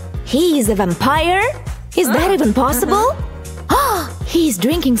 What? He is a vampire? Is that even possible? He's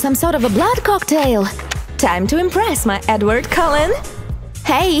drinking some sort of a blood cocktail. Time to impress my Edward Cullen.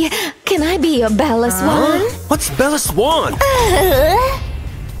 Hey, can I be your Bella Swan? What's Bella Swan?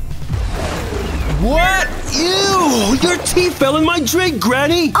 What? Ew! Your teeth fell in my drink,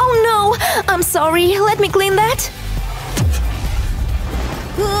 Granny! Oh no! I'm sorry. Let me clean that.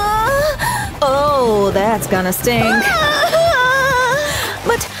 Oh, that's gonna stink.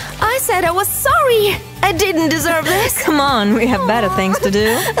 But I said I was sorry. I didn't deserve this. Come on, we have better things to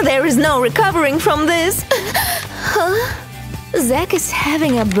do. There is no recovering from this. Zach is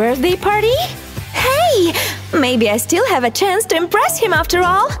having a birthday party? Hey! Maybe I still have a chance to impress him after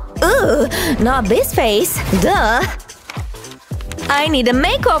all. Ugh, not this face. Duh. I need a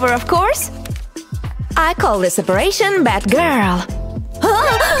makeover, of course. I call this operation Bad Girl.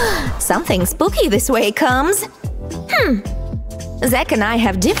 Something spooky this way comes. Zach and I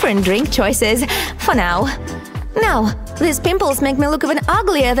have different drink choices for now. Now, these pimples make me look even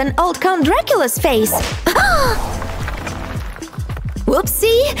uglier than old Count Dracula's face.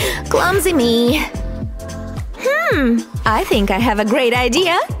 Whoopsie, clumsy me. I think I have a great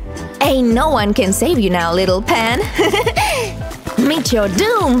idea. Ain't no one can save you now, little Pan. Meet your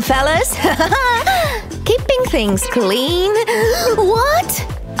doom, fellas. Keeping things clean. What?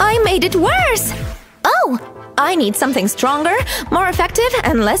 I made it worse. Oh, I need something stronger, more effective,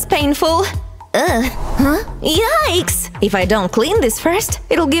 and less painful. Yikes! If I don't clean this first,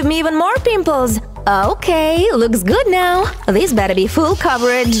 it'll give me even more pimples. Okay, looks good now. This better be full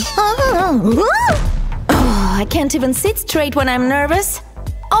coverage. Oh, I can't even sit straight when I'm nervous.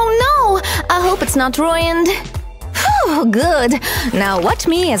 Oh no! I hope it's not ruined. Whew, good. Now watch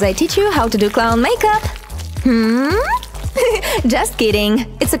me as I teach you how to do clown makeup. Just kidding.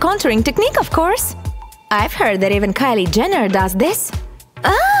 It's a contouring technique, of course. I've heard that even Kylie Jenner does this.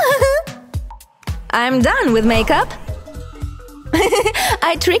 I'm done with makeup.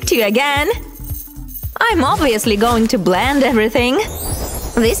 I tricked you again. I'm obviously going to blend everything.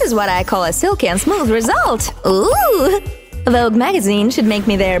 This is what I call a silky and smooth result. Ooh! Vogue magazine should make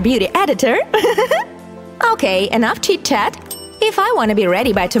me their beauty editor. Okay, enough chit-chat. If I want to be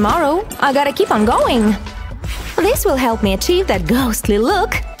ready by tomorrow, I gotta keep on going. This will help me achieve that ghostly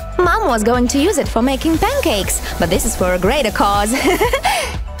look. Mom was going to use it for making pancakes, but this is for a greater cause.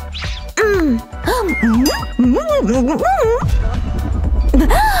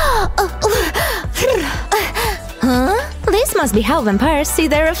 Huh? This must be how vampires see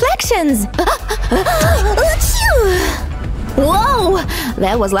their reflections. Whoa!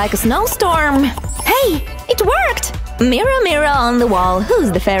 That was like a snowstorm. Hey, it worked! Mirror, mirror on the wall,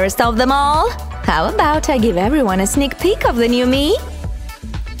 who's the fairest of them all? How about I give everyone a sneak peek of the new me?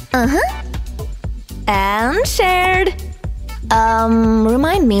 And shared.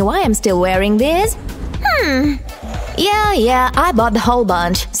 Remind me why I'm still wearing this? Yeah, I bought the whole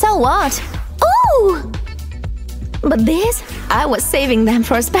bunch. So what? Ooh! But these, I was saving them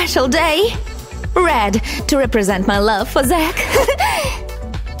for a special day. Red, to represent my love for Zach.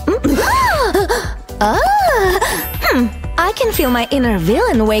 I can feel my inner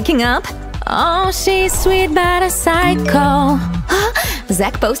villain waking up. Oh, she's sweet but a psycho.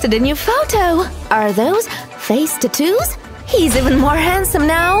 Zach posted a new photo. Are those face tattoos? He's even more handsome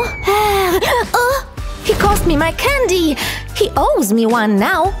now. He cost me my candy. He owes me one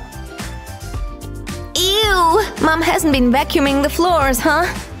now. Ew! Mom hasn't been vacuuming the floors, huh?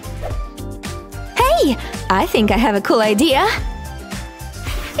 Hey! I think I have a cool idea.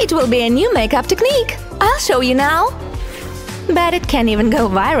 It will be a new makeup technique. I'll show you now. Bet it can even go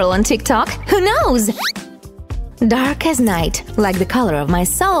viral on TikTok. Who knows? Dark as night, like the color of my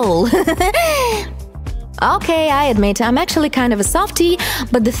soul. Okay, I admit I'm actually kind of a softie,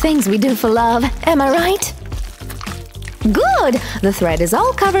 but the things we do for love, am I right? Good! The thread is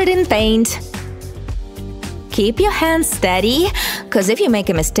all covered in paint. Keep your hands steady, cause if you make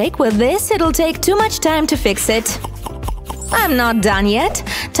a mistake with this, it'll take too much time to fix it. I'm not done yet.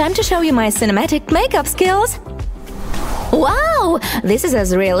 Time to show you my cinematic makeup skills. Wow! This is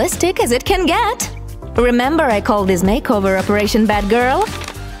as realistic as it can get. Remember I called this makeover Operation Bad Girl?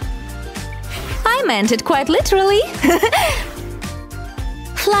 I meant it quite literally.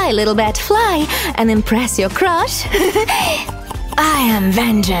 Fly, little bat, fly, and impress your crush. I am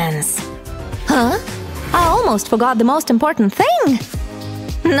vengeance. Huh? I almost forgot the most important thing.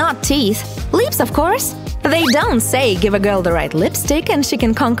 Not teeth. Lips, of course. They don't say give a girl the right lipstick and she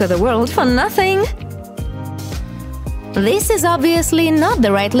can conquer the world for nothing. This is obviously not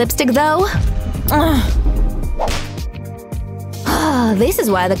the right lipstick, though. This is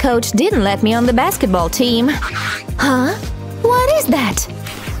why the coach didn't let me on the basketball team. Huh? What is that?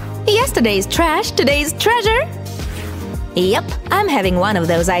 Yesterday's trash, today's treasure? Yep, I'm having one of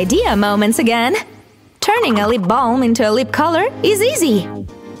those idea moments again. Turning a lip balm into a lip color is easy.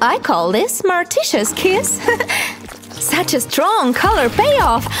 I call this Martitious Kiss. Such a strong color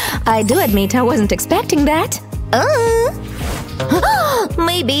payoff. I do admit I wasn't expecting that.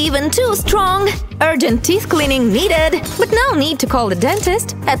 Maybe even too strong. Urgent teeth cleaning needed. But no need to call the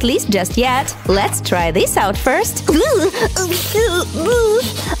dentist, at least just yet. Let's try this out first.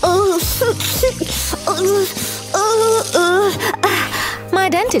 My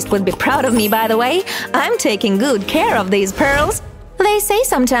dentist would be proud of me, by the way. I'm taking good care of these pearls. They say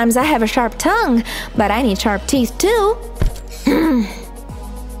sometimes I have a sharp tongue, but I need sharp teeth too.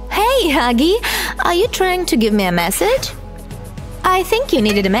 Hey, Huggy, are you trying to give me a message? I think you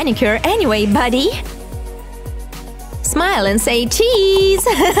needed a manicure anyway, buddy. Smile and say cheese!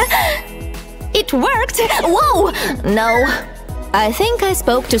 It worked! Whoa! No. I think I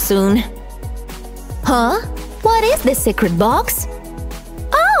spoke too soon. Huh? What is this secret box?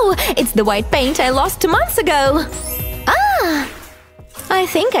 Oh, it's the white paint I lost 2 months ago. I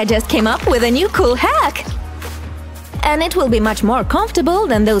think I just came up with a new cool hack. And it will be much more comfortable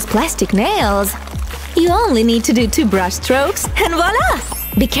than those plastic nails. You only need to do 2 brush strokes and voila!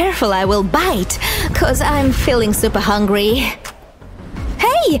 Be careful, I will bite, cause I'm feeling super hungry.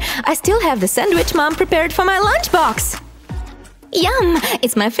 Hey! Hey! I still have the sandwich Mom prepared for my lunchbox. Yum!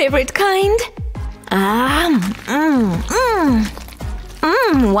 It's my favorite kind.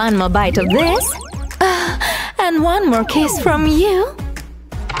 One more bite of this. And one more kiss from you.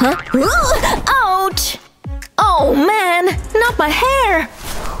 Huh? Ouch! Oh man, not my hair!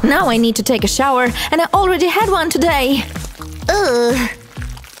 Now I need to take a shower, and I already had one today. Ugh.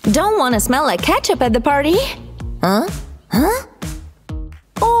 Don't want to smell like ketchup at the party? Huh? Huh?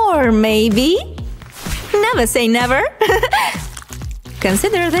 Or maybe… Never say never.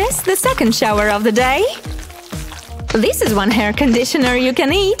 Consider this the second shower of the day. This is one hair conditioner you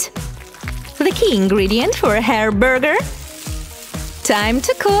can eat. The key ingredient for a hair burger. Time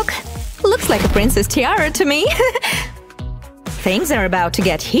to cook. Looks like a princess tiara to me. Things are about to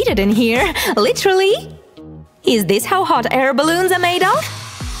get heated in here, literally. Is this how hot air balloons are made of?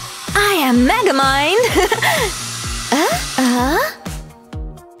 I am Megamind.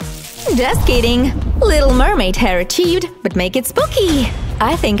 Just kidding. Little Mermaid hair achieved, but make it spooky.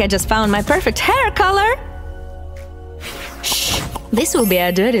 I think I just found my perfect hair color. Shh, this will be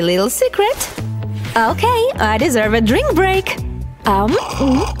a dirty little secret. Okay, I deserve a drink break.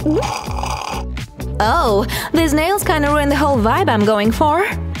 Oh, these nails kinda ruin the whole vibe I'm going for.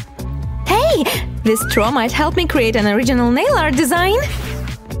 Hey, this straw might help me create an original nail art design.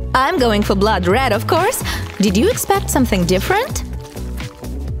 I'm going for blood red, of course. Did you expect something different?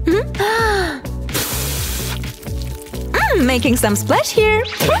 Making some splash here.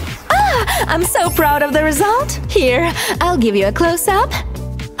 I'm so proud of the result. Here, I'll give you a close-up.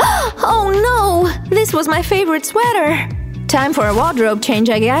 Oh no! This was my favorite sweater. Time for a wardrobe change,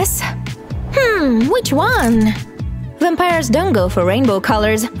 I guess. Which one? Vampires don't go for rainbow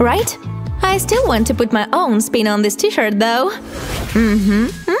colors, right? I still want to put my own spin on this t-shirt, though.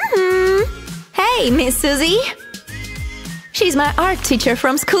 Hey, Miss Susie. She's my art teacher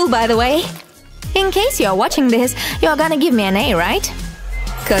from school, by the way. In case you're watching this, you're gonna give me an A, right?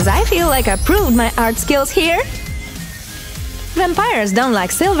 'Cause I feel like I proved my art skills here. Vampires don't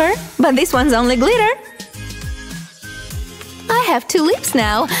like silver, but this one's only glitter. I have 2 lips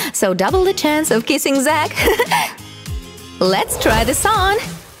now, so double the chance of kissing Zach. Let's try this on.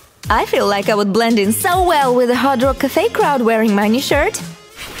 I feel like I would blend in so well with the Hard Rock Cafe crowd wearing my new shirt.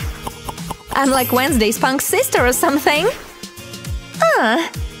 I'm like Wednesday's punk sister or something.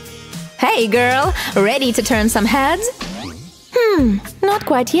 Hey girl, ready to turn some heads? Not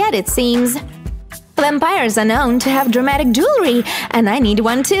quite yet, it seems. Vampires are known to have dramatic jewelry, and I need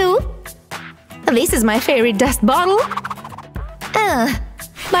one too. This is my favorite dust bottle.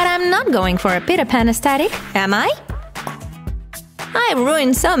 But I'm not going for a Peter Pan aesthetic, am I? I've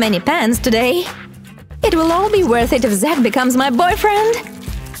ruined so many pans today. It will all be worth it if Zach becomes my boyfriend.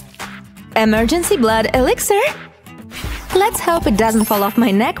 Emergency blood elixir. Let's hope it doesn't fall off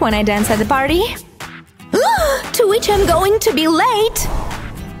my neck when I dance at the party. To which I'm going to be late.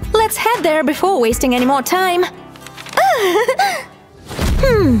 Let's head there before wasting any more time.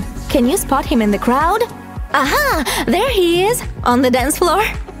 Can you spot him in the crowd? Aha! There he is, on the dance floor.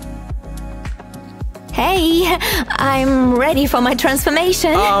 Hey, I'm ready for my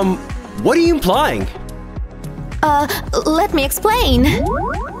transformation. What are you implying? Let me explain.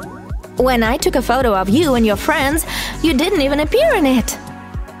 When I took a photo of you and your friends, you didn't even appear in it.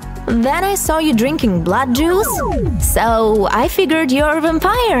 Then I saw you drinking blood juice, so I figured you're a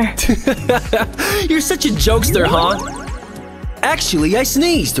vampire. You're such a jokester, huh? Actually, I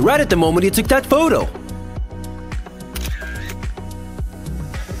sneezed right at the moment you took that photo.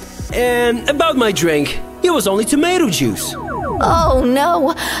 And about my drink, it was only tomato juice. Oh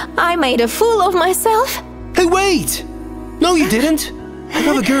no, I made a fool of myself. Hey, wait! No, you didn't. I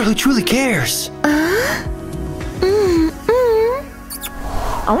love a girl who truly cares.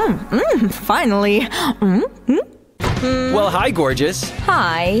 Finally. Well, hi, gorgeous.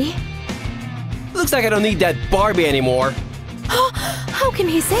 Hi. Looks like I don't need that Barbie anymore. How can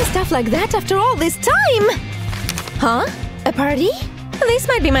he say stuff like that after all this time? Huh? A party? This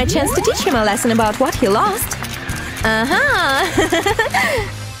might be my chance to teach him a lesson about what he lost.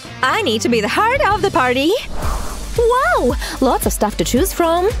 I need to be the heart of the party. Wow! Lots of stuff to choose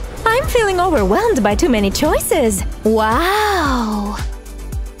from. I'm feeling overwhelmed by too many choices. Wow!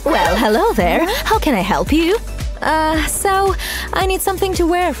 Well, hello there. How can I help you? So, I need something to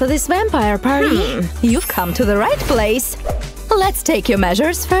wear for this vampire party. You've come to the right place. Let's take your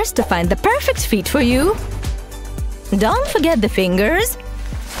measures first to find the perfect fit for you. Don't forget the fingers.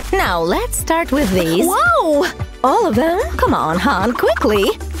 Now, let's start with these. Whoa! All of them? Come on, hon, quickly.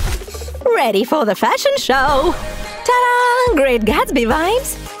 Ready for the fashion show. Ta-da! Great Gatsby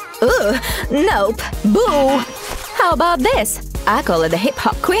vibes. Ugh, nope. Boo! How about this? I call it the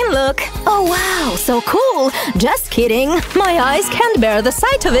hip-hop queen look. Oh wow, so cool. Just kidding. My eyes can't bear the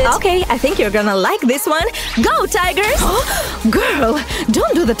sight of it. Okay, I think you're gonna like this one. Go, tigers! Girl,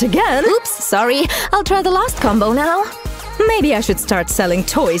 don't do that again. Oops, sorry. I'll try the last combo now. Maybe I should start selling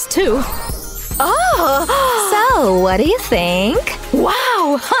toys too. Oh! So, what do you think?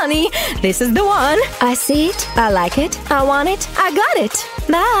 Wow, honey, this is the one. I see it, I like it, I want it, I got it.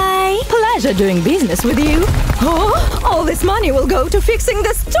 Bye! Pleasure doing business with you. Oh, all this money will go to fixing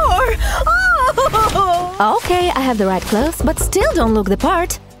the store. Oh! Okay, I have the right clothes, but still don't look the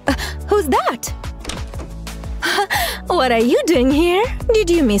part. Who's that? What are you doing here?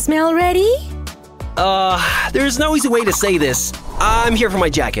 Did you miss me already? There's no easy way to say this. I'm here for my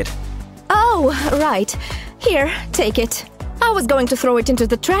jacket. Oh, right. Here, take it. I was going to throw it into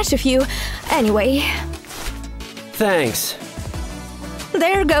the trash if you… Anyway. Thanks.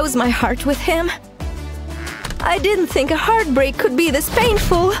 There goes my heart with him. I didn't think a heartbreak could be this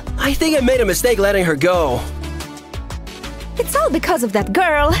painful. I think I made a mistake letting her go. It's all because of that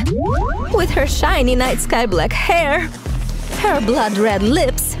girl. With her shiny night sky black hair, her blood red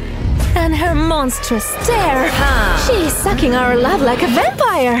lips, and her monstrous stare. She's sucking our love like a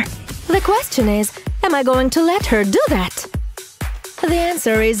vampire. The question is, am I going to let her do that? The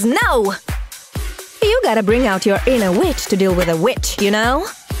answer is no! You gotta bring out your inner witch to deal with a witch, you know?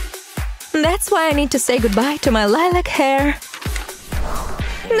 That's why I need to say goodbye to my lilac hair.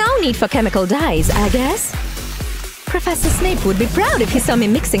 No need for chemical dyes, I guess. Professor Snape would be proud if he saw me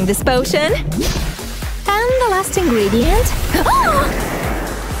mixing this potion. And the last ingredient…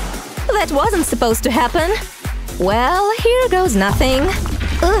 That wasn't supposed to happen. Well, here goes nothing.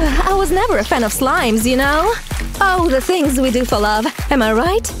 Ugh, I was never a fan of slimes, you know? Oh, the things we do for love. Am I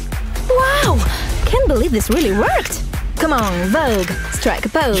right? Wow! Can't believe this really worked. Come on, Vogue. Strike a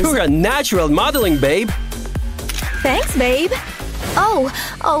pose. You're a natural modeling, babe. Thanks, babe. Oh,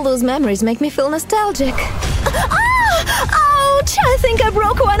 all those memories make me feel nostalgic. Ouch! I think I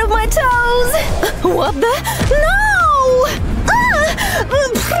broke one of my toes. What the… No!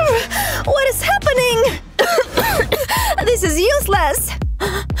 What is happening? This is useless.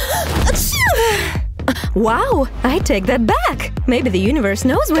 Wow, I take that back. Maybe the universe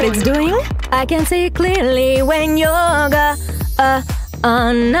knows what it's doing. I can see clearly when you're gone.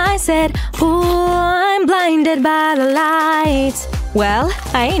 I said, ooh, I'm blinded by the lights. Well,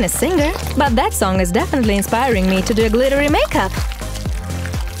 I ain't a singer, but that song is definitely inspiring me to do a glittery makeup.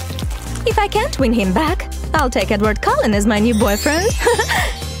 If I can't win him back, I'll take Edward Cullen as my new boyfriend.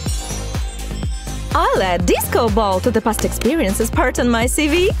 I'll add disco ball to the past experiences part on my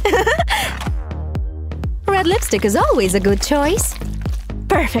CV. Red lipstick is always a good choice.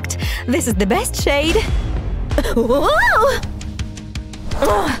 Perfect. This is the best shade. Whoa!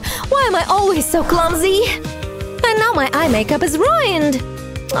 Why am I always so clumsy? And now my eye makeup is ruined.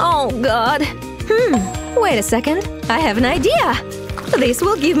 Oh, God. Wait a second. I have an idea. This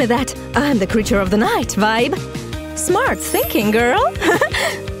will give me that I'm the creature of the night vibe. Smart thinking, girl.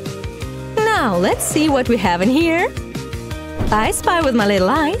 Now, let's see what we have in here. I spy with my little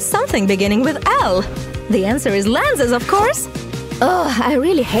eye something beginning with L. The answer is lenses, of course. Ugh, I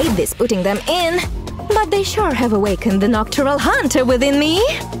really hate this putting them in. But they sure have awakened the nocturnal hunter within me.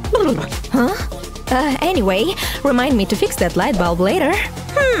 Huh? Anyway, remind me to fix that light bulb later.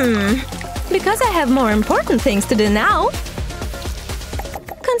 Because I have more important things to do now.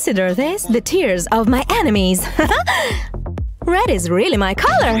 Consider this the tears of my enemies. Red is really my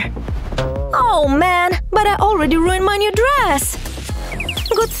color. Oh man, but I already ruined my new dress.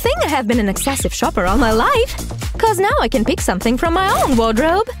 Good thing I have been an excessive shopper all my life. Cause now I can pick something from my own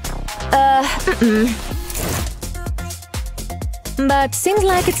wardrobe. But seems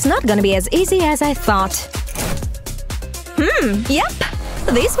like it's not gonna be as easy as I thought. Yep.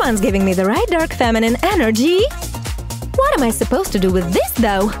 This one's giving me the right dark feminine energy. What am I supposed to do with this,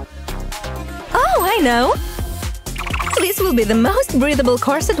 though? Oh, I know! This will be the most breathable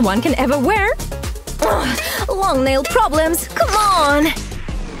corset one can ever wear. Ugh, long nail problems, come on!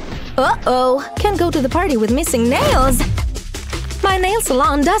 Uh-oh, can't go to the party with missing nails. My nail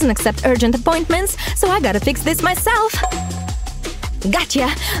salon doesn't accept urgent appointments, so I gotta fix this myself. Gotcha!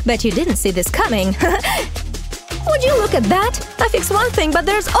 Bet you didn't see this coming. Would you look at that? I fix one thing, but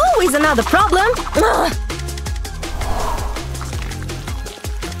there's always another problem. Ugh.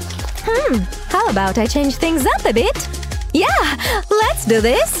 How about I change things up a bit? Yeah, let's do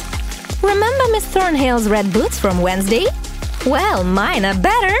this! Remember Miss Thornhill's red boots from Wednesday? Well, mine are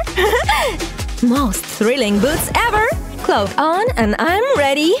better! Most thrilling boots ever! Cloak on and I'm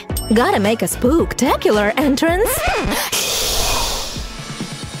ready! Gotta make a spooktacular entrance!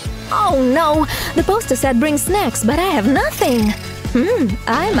 Oh no! The poster said bring snacks, but I have nothing.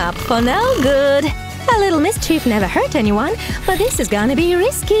 I'm up for no good. A little mischief never hurt anyone, but this is gonna be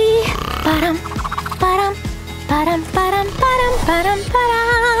risky. Ba-dum, ba-dum, ba-dum, ba-dum, ba-dum, ba-dum,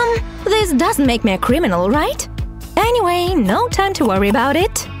 ba-dum. This doesn't make me a criminal, right? Anyway, no time to worry about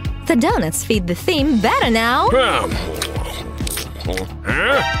it. The donuts feed the theme better now. Huh?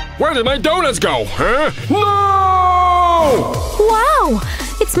 Where did my donuts go? Huh? No! Wow!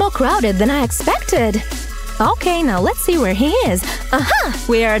 It's more crowded than I expected. Okay, now let's see where he is. Aha!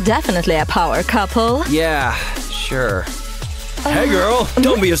 We are definitely a power couple. Yeah, sure. Hey girl,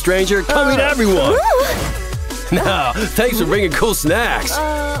 don't be a stranger. Come meet everyone. Now, thanks for bringing cool snacks.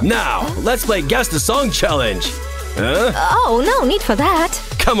 Now, let's play Guess the Song Challenge. Huh? Oh, no need for that.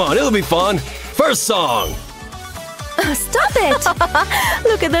 Come on, it'll be fun. First song. Stop it!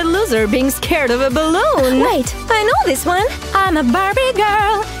 Look at that loser being scared of a balloon. Wait, I know this one. I'm a Barbie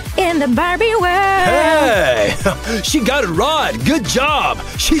girl in the Barbie world. Hey! She got it right. Good job.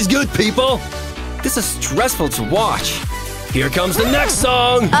 She's good, people. This is stressful to watch. Here comes the next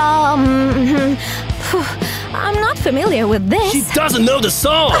song. I'm not familiar with this. She doesn't know the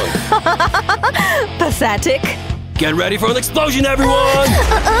song. Pathetic. Get ready for an explosion, everyone.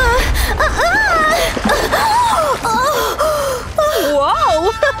 Whoa!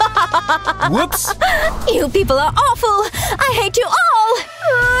 Whoops. You people are awful. I hate you all.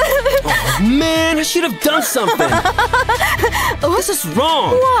 Oh, man, I should have done something. This is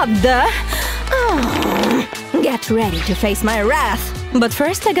wrong. What the? Get ready to face my wrath. But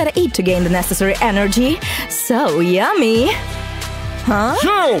first I gotta eat to gain the necessary energy. So yummy. Huh?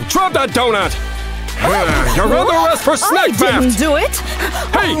 You! Drop that donut! You're under arrest for snack I theft! didn't do it.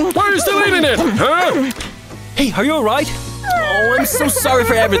 Hey, why are you still eating it? Huh? Hey, are you alright? Oh, I'm so sorry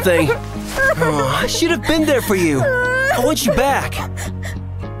for everything. Oh, I should have been there for you. I want you back.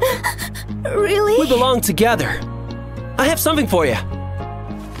 Really? We belong together. I have something for you.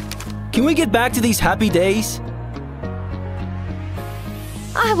 Can we get back to these happy days?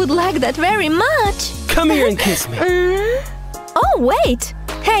 I would like that very much. Come here and kiss me. Oh, wait.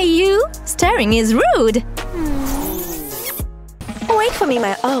 Hey, you. Staring is rude. Wait for me,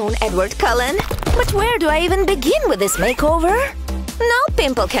 my own Edward Cullen. But where do I even begin with this makeover? No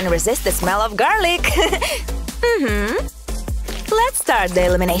pimple can resist the smell of garlic. Let's start the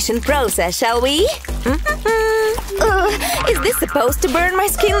elimination process, shall we? Is this supposed to burn my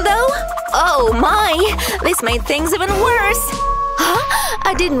skin, though? Oh my! This made things even worse. Huh?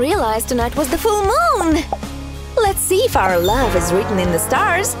 I didn't realize tonight was the full moon. Let's see if our love is written in the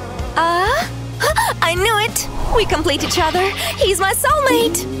stars. I knew it! We complete each other. He's my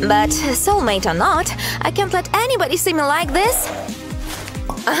soulmate. But soulmate or not, I can't let anybody see me like this.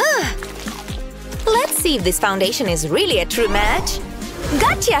 Let's see if this foundation is really a true match.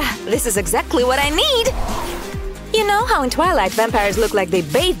 Gotcha! This is exactly what I need. You know how in Twilight vampires look like they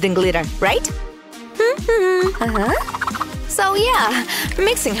bathed in glitter, right? So yeah,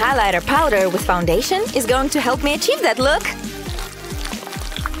 mixing highlighter powder with foundation is going to help me achieve that look.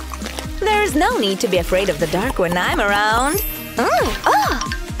 There's no need to be afraid of the dark when I'm around.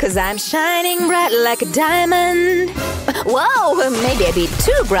 'Cause I'm shining bright like a diamond. Whoa, maybe a bit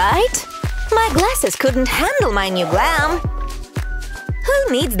too bright. My glasses couldn't handle my new glam.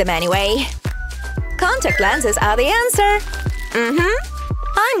 Who needs them anyway? Contact lenses are the answer.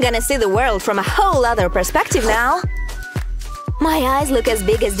 I'm gonna see the world from a whole other perspective now. My eyes look as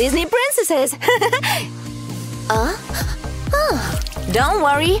big as Disney princesses. Don't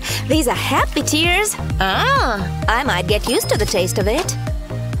worry, these are happy tears. I might get used to the taste of it.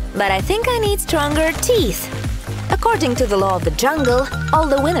 But I think I need stronger teeth. According to the law of the jungle, all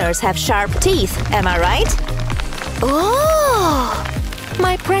the winners have sharp teeth, am I right? Oh!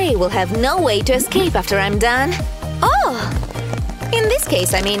 My prey will have no way to escape after I'm done. Oh! In this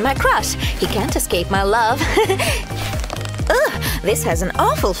case, I mean my crush. He can't escape my love. Ugh, this has an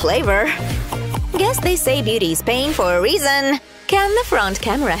awful flavor. Guess they say beauty is pain for a reason. Can the front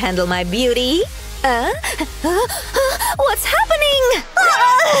camera handle my beauty? What's happening?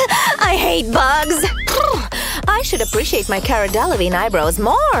 I hate bugs. I should appreciate my Cara Delevingne eyebrows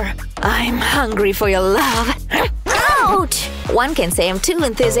more. I'm hungry for your love. Ouch! One can say I'm too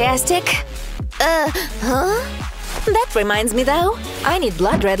enthusiastic. That reminds me though, I need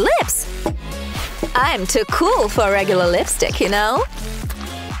blood red lips. I'm too cool for regular lipstick, you know?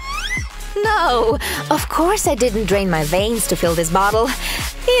 No, of course I didn't drain my veins to fill this bottle.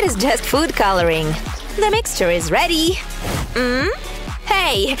 It is just food coloring. The mixture is ready.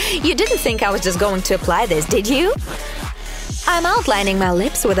 Hey, you didn't think I was just going to apply this, did you? I'm outlining my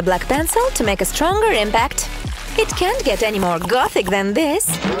lips with a black pencil to make a stronger impact. It can't get any more gothic than this.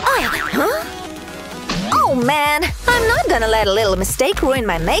 Huh? Oh man, I'm not gonna let a little mistake ruin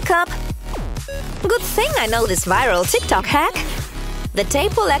my makeup. Good thing I know this viral TikTok hack. The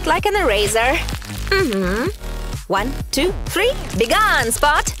tape will act like an eraser. 1, 2, 3, be gone,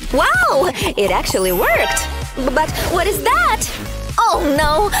 Spot! Wow! It actually worked! But what is that? Oh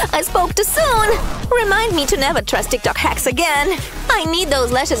no! I spoke too soon! Remind me to never trust TikTok hacks again! I need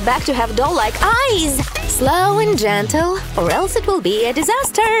those lashes back to have doll-like eyes! Slow and gentle, or else it will be a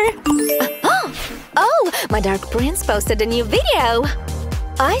disaster! Oh! My dark prince posted a new video!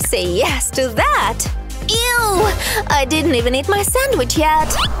 I say yes to that! Ew! I didn't even eat my sandwich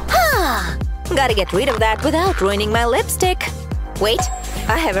yet! Gotta get rid of that without ruining my lipstick. Wait,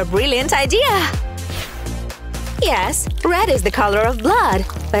 I have a brilliant idea! Yes, red is the color of blood,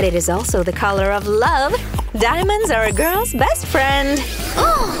 but it is also the color of love. Diamonds are a girl's best friend.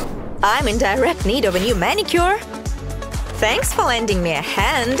 Oh, I'm in direct need of a new manicure. Thanks for lending me a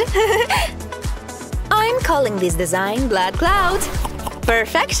hand. I'm calling this design Blood Clouds.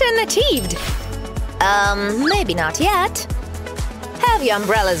 Perfection achieved. Maybe not yet. Have your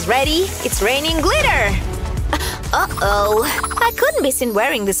umbrellas ready? It's raining glitter! Uh-oh. I couldn't be seen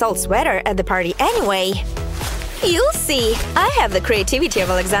wearing this old sweater at the party anyway. You'll see. I have the creativity of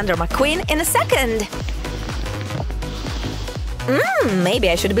Alexander McQueen in a second. Maybe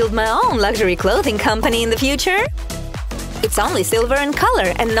I should build my own luxury clothing company in the future. It's only silver in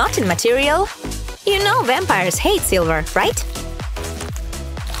color and not in material. You know vampires hate silver, right?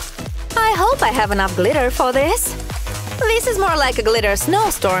 I hope I have enough glitter for this. This is more like a glitter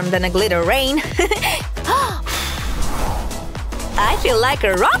snowstorm than a glitter rain. I feel like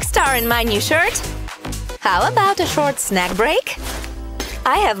a rock star in my new shirt. How about a short snack break?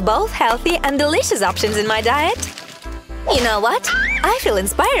 I have both healthy and delicious options in my diet. You know what? I feel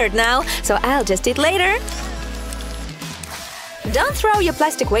inspired now, so I'll just eat later. Don't throw your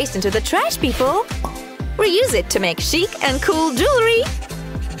plastic waste into the trash, people. Reuse it to make chic and cool jewelry.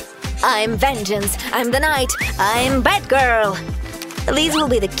 I'm vengeance, I'm the night, I'm Batgirl. These will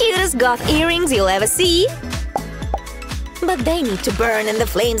be the cutest goth earrings you'll ever see. But they need to burn in the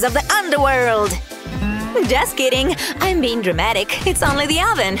flames of the underworld. Just kidding, I'm being dramatic, it's only the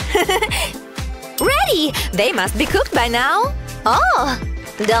oven. Ready! They must be cooked by now. Oh,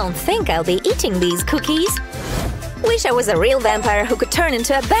 don't think I'll be eating these cookies. Wish I was a real vampire who could turn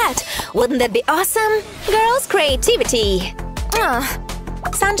into a bat. Wouldn't that be awesome? Girls' creativity.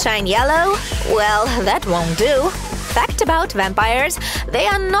 Sunshine yellow? Well, that won't do. Fact about vampires, they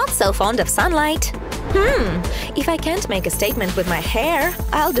are not so fond of sunlight. If I can't make a statement with my hair,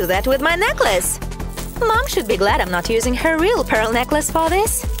 I'll do that with my necklace. Mom should be glad I'm not using her real pearl necklace for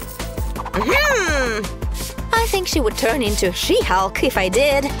this. I think she would turn into She-Hulk if I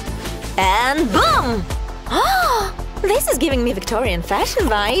did. And boom! This is giving me Victorian fashion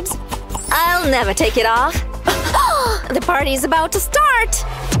vibes. I'll never take it off. The party is about to start!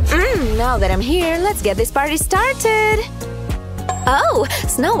 Now that I'm here, let's get this party started! Oh,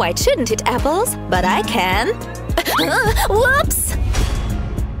 Snow White shouldn't eat apples, but I can. Whoops!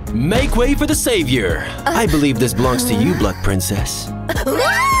 Make way for the savior! I believe this belongs to you, Blood Princess.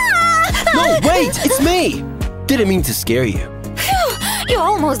 No, wait! It's me! Didn't mean to scare you. Phew, you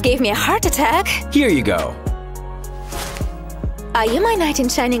almost gave me a heart attack. Here you go. Are you my knight in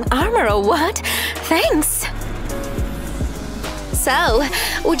shining armor or what? Thanks! So,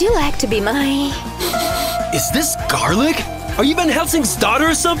 would you like to be my… Is this garlic? Are you Van Helsing's daughter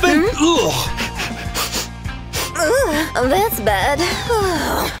or something? That's bad.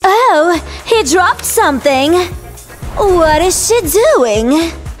 Oh, he dropped something. What is she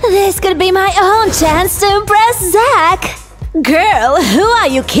doing? This could be my own chance to impress Zach. Girl, who are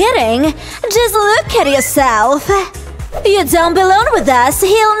you kidding? Just look at yourself. You don't belong with us,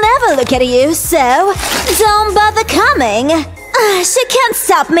 he'll never look at you, so don't bother coming. She can't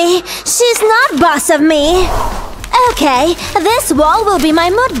stop me. She's not boss of me. Okay, this wall will be my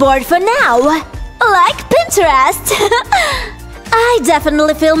mood board for now. Like Pinterest. I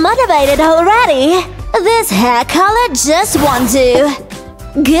definitely feel motivated already. This hair color just won't do.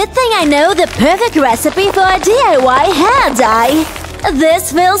 Good thing I know the perfect recipe for a DIY hair dye.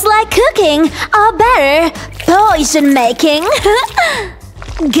 This feels like cooking, or better, potion making.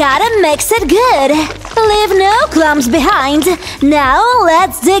 Gotta mix it good. Leave no clumps behind. Now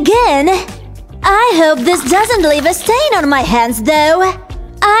let's dig in. I hope this doesn't leave a stain on my hands though.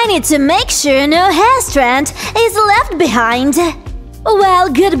 I need to make sure no hair strand is left behind. Well,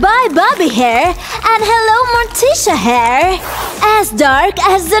 goodbye Bobby hair and hello Morticia hair. As dark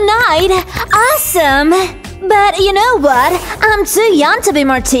as the night. Awesome! But you know what? I'm too young to be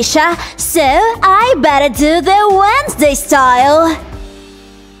Morticia, so I better do the Wednesday style.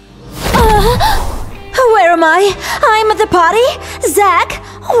 Where am I? I'm at the party? Zach?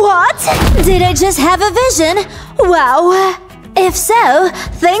 What? Did I just have a vision? Wow. If so,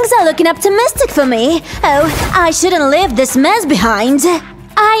 things are looking optimistic for me. Oh, I shouldn't leave this mess behind.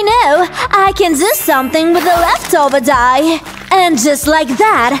 I know, I can do something with the leftover dye. And just like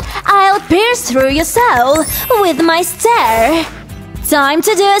that, I'll pierce through your soul with my stare. Time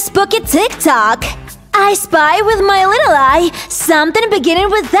to do a spooky TikTok. I spy with my little eye something beginning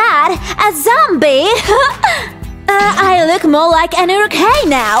with that, a zombie. I look more like an Uruk-hai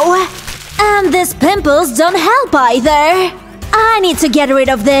now. And these pimples don't help either. I need to get rid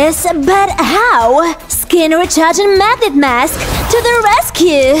of this, but how? Skin recharging magnet mask to the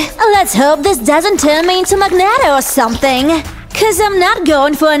rescue! Let's hope this doesn't turn me into Magneto or something. Cause I'm not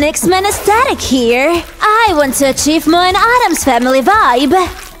going for an X-Men aesthetic here. I want to achieve more an Addams Family vibe.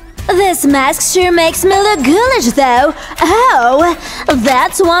 This mask sure makes me look ghoulish though. Oh,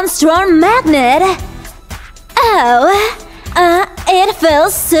 that's one strong magnet. Oh, it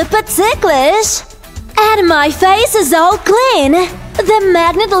feels super ticklish. And my face is all clean. The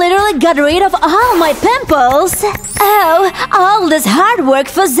magnet literally got rid of all my pimples. Oh, all this hard work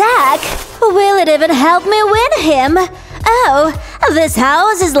for Zach. Will it even help me win him? Oh, this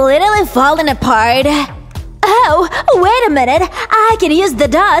house is literally falling apart. Oh, wait a minute. I can use the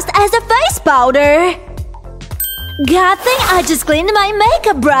dust as a face powder. Good thing I just cleaned my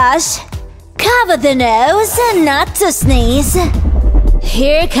makeup brush. Cover the nose, not to sneeze.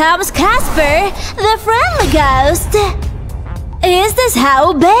 Here comes Casper, the friendly ghost. Is this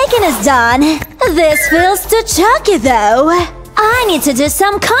how bacon is done? This feels too chunky though. I need to do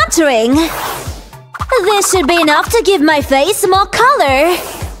some contouring. This should be enough to give my face more color.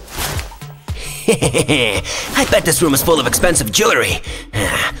 I bet this room is full of expensive jewelry.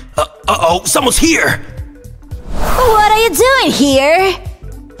 Uh-oh, someone's here! What are you doing here?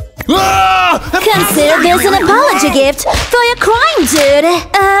 Consider this an apology gift for your crime, dude.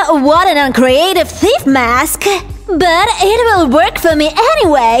 What an uncreative thief mask. But it will work for me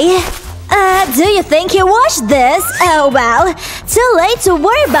anyway. Do you think you washed this? Oh well, too late to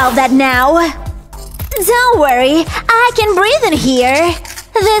worry about that now. Don't worry, I can breathe in here.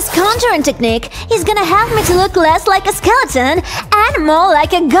 This contouring technique is gonna help me to look less like a skeleton and more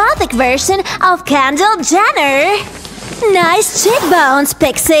like a gothic version of Kendall Jenner. Nice cheekbones,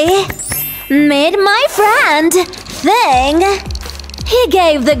 Pixie. Meet my friend, Thing. He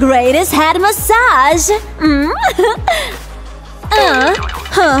gave the greatest head massage.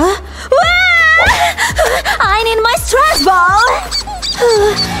 I need my stress ball.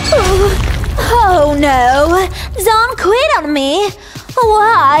 Oh no, don't quit on me.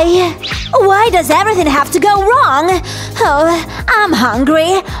 Why? Why does everything have to go wrong? Oh, I'm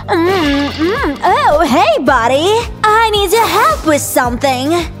hungry. Oh, hey, buddy. I need your help with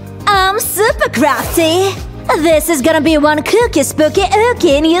something. I'm super crafty. This is gonna be one cookie spooky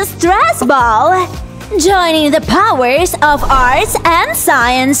ookie in your stress ball. Joining the powers of arts and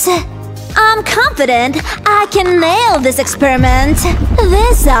science. I'm confident I can nail this experiment.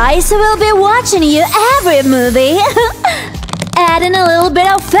 This eyes will be watching you every movie. Adding a little bit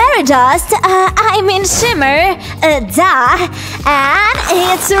of fairy dust, shimmer, duh, and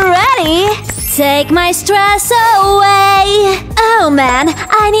it's ready. Take my stress away. Oh man,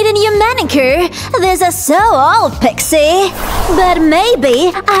 I need a new manicure. This is so old, Pixie. But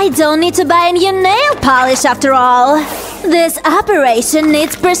maybe I don't need to buy a new nail polish after all. This operation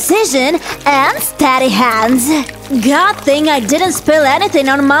needs precision and steady hands. Good thing I didn't spill anything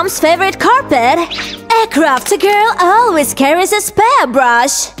on Mom's favorite carpet. A crafty girl always carries a spare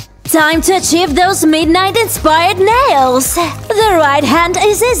brush. Time to achieve those midnight-inspired nails. The right hand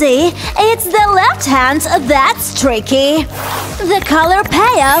is easy. It's the left hand that's tricky. The color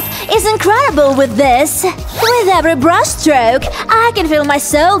payoff is incredible with this. With every brush stroke, I can feel my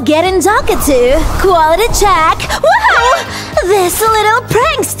soul getting darker too. Quality check. Woohoo! This little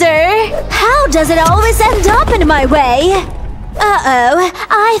prankster. How does it always end up in my way? Uh-oh,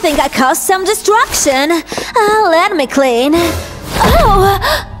 I think I caused some destruction. Let me clean.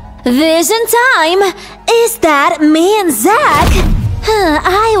 Oh! Vision time! Is that me and Zach?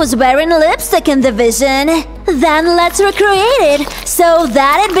 I was wearing lipstick in the vision. Then let's recreate it so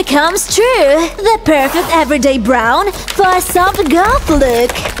that it becomes true. The perfect everyday brown for a soft goth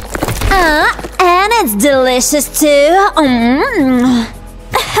look. And it's delicious too.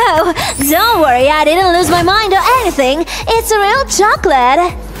 Oh, don't worry, I didn't lose my mind or anything. It's real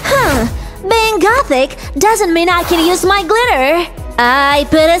chocolate. Being gothic doesn't mean I can use my glitter. I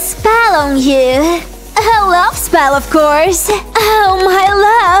put a spell on you. A love spell, of course. Oh, my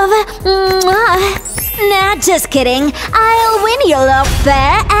love. Mwah. Nah, just kidding. I'll win your love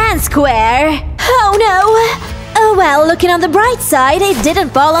fair and square. Oh, no. Oh, well, looking on the bright side, it didn't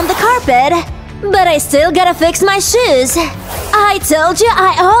fall on the carpet. But I still gotta fix my shoes. I told you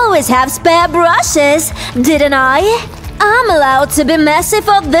I always have spare brushes, didn't I? I'm allowed to be messy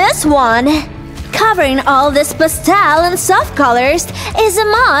for this one. Covering all this pastel and soft colors is a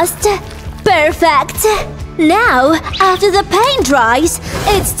must. Perfect! Now, after the paint dries,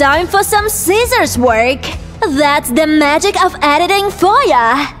 it's time for some scissors work. That's the magic of editing for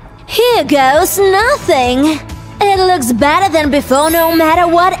ya. Here goes nothing. It looks better than before no matter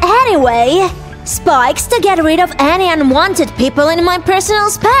what anyway. Spikes to get rid of any unwanted people in my personal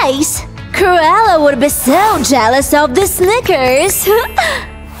space. Cruella would be so jealous of the Snickers.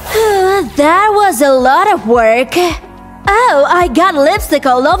 That was a lot of work. Oh, I got lipstick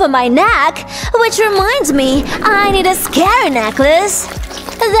all over my neck, which reminds me, I need a scary necklace.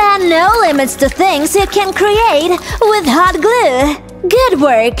 There are no limits to things you can create with hot glue. Good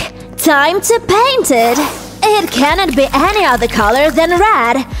work. Time to paint it. It cannot be any other color than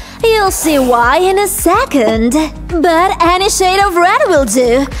red. You'll see why in a second. But any shade of red will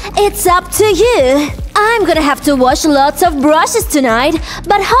do. It's up to you. I'm gonna have to wash lots of brushes tonight,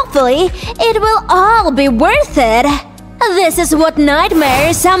 but hopefully it will all be worth it. This is what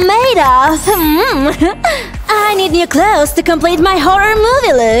nightmares are made of. I need new clothes to complete my horror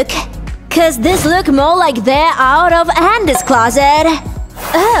movie look. 'Cause this look more like they're out of Andy's closet.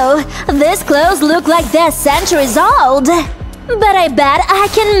 Oh, these clothes look like they're centuries old. But I bet I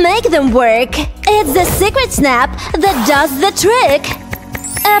can make them work. It's the secret snap that does the trick.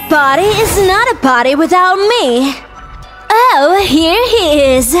 A party is not a party without me. Oh, here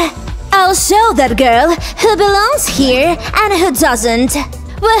he is. I'll show that girl who belongs here and who doesn't.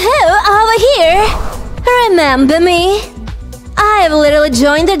 Woohoo, over here! Remember me? I've literally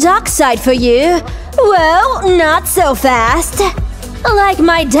joined the dark side for you. Well, not so fast. Like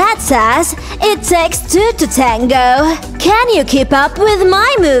my dad says, it takes two to tango. Can you keep up with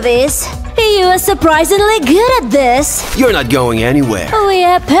my movies? You are surprisingly good at this. You're not going anywhere. We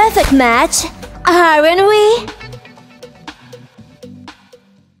are a perfect match, aren't we?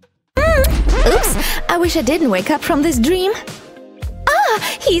 Oops, I wish I didn't wake up from this dream. Ah,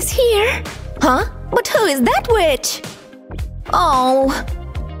 he's here. Huh? But who is that witch? Oh.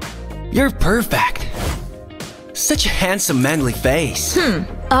 You're perfect. Such a handsome, manly face.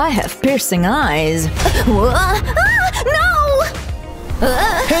 I have piercing eyes. No!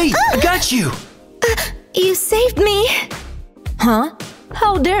 Hey, I got you! You saved me. Huh?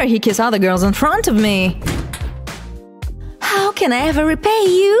 How dare he kiss other girls in front of me? How can I ever repay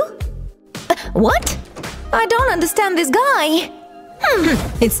you? What? I don't understand this guy.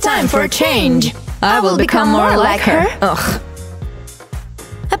 It's time for a change. I will become more like her. Ugh.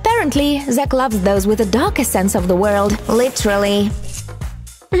 Apparently, Zach loves those with the darkest sense of the world. Literally.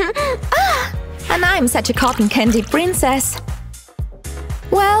 And I'm such a cotton candy princess.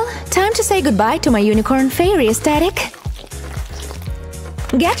 Well, time to say goodbye to my unicorn fairy aesthetic.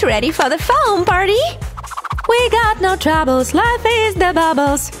 Get ready for the foam party. We got no troubles, life is the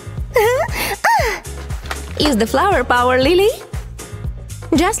bubbles. Use the flower power, Lily.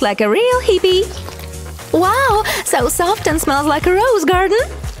 Just like a real hippie. Wow, so soft and smells like a rose garden.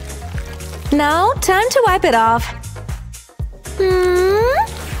 Now, time to wipe it off.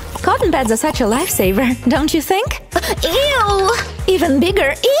 Cotton pads are such a lifesaver, don't you think? Ew! Even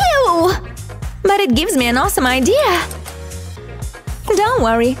bigger, ew! But it gives me an awesome idea. Don't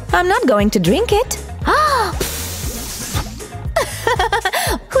worry, I'm not going to drink it.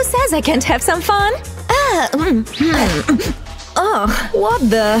 Who says I can't have some fun? Oh, what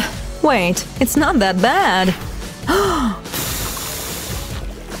the… Wait, it's not that bad.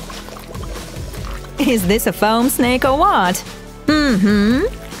 Is this a foam snake or what?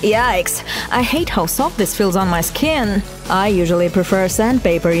 Yikes, I hate how soft this feels on my skin. I usually prefer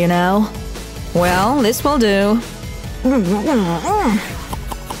sandpaper, you know. Well, this will do.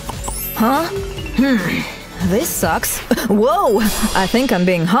 Huh? This sucks. Whoa! I think I'm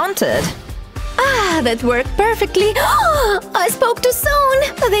being haunted. That worked perfectly. I spoke too soon.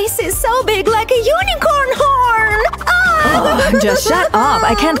 This is so big, like a unicorn horn. Oh, just shut up.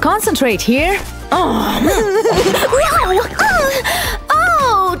 I can't concentrate here.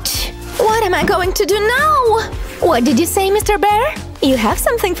 Ouch! What am I going to do now? What did you say, Mr. Bear? You have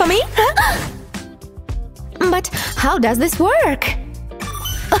something for me? But how does this work?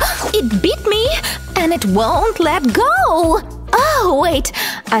 It bit me, and it won't let go. Oh, wait.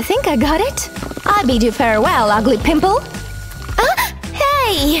 I think I got it. I bid you farewell, ugly pimple. Hey,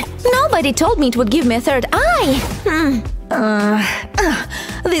 Hey! Nobody told me it would give me a third eye!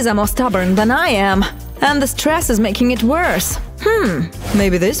 These are more stubborn than I am. And the stress is making it worse.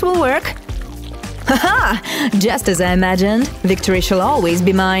 Maybe this will work. Haha! Just as I imagined, victory shall always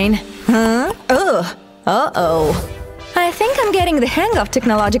be mine. Huh? Ugh! Uh-oh. I think I'm getting the hang of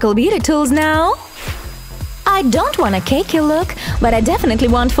technological beauty tools now. I don't want a cakey look, but I definitely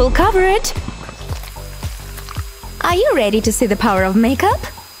want full coverage. Are you ready to see the power of makeup?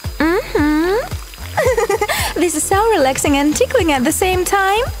 This is so relaxing and tickling at the same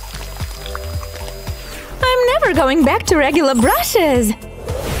time. I'm never going back to regular brushes.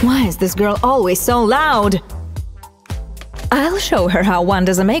 Why is this girl always so loud? I'll show her how one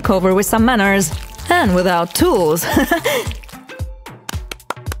does a makeover with some manners. And without tools.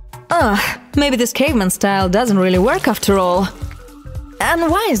 Ugh, maybe this caveman style doesn't really work after all. And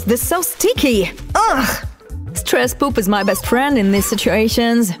why is this so sticky? Ugh! Stress poop is my best friend in these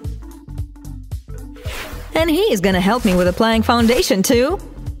situations. And he is gonna help me with applying foundation too.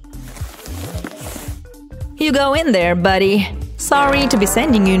 You go in there, buddy. Sorry to be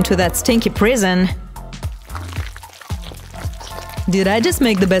sending you into that stinky prison. Did I just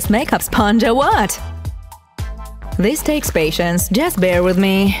make the best makeup sponge or what? This takes patience, just bear with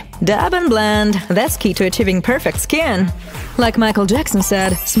me. Dab and blend, that's key to achieving perfect skin. Like Michael Jackson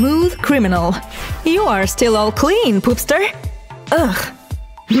said, smooth criminal. You are still all clean, poopster. Ugh.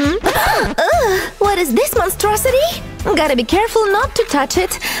 Ugh, what is this monstrosity? Gotta be careful not to touch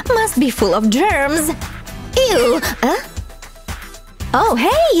it. Must be full of germs. Ew! Huh? Oh,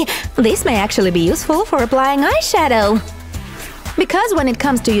 hey! This may actually be useful for applying eyeshadow. Because when it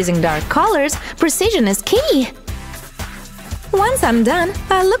comes to using dark colors, precision is key. Once I'm done,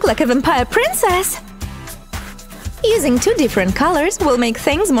 I'll look like a vampire princess. Using 2 different colors will make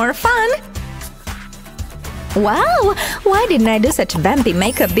things more fun. Wow! Why didn't I do such vampy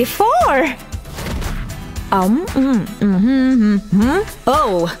makeup before?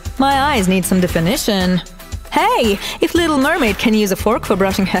 Oh, my eyes need some definition. Hey, if Little Mermaid can use a fork for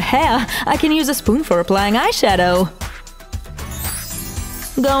brushing her hair, I can use a spoon for applying eyeshadow.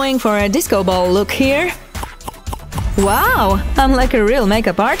 Going for a disco ball look here. Wow, I'm like a real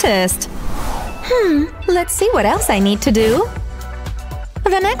makeup artist. Let's see what else I need to do.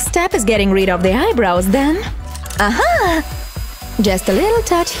 The next step is getting rid of the eyebrows then. Aha! Just a little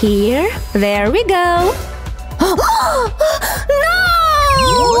touch here. There we go. No!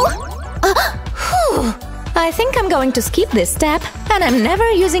 I think I'm going to skip this step, and I'm never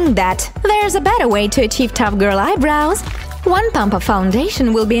using that. There's a better way to achieve tough girl eyebrows. 1 pump of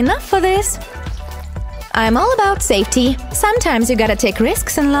foundation will be enough for this. I'm all about safety. Sometimes you gotta take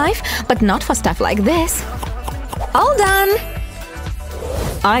risks in life, but not for stuff like this. All done!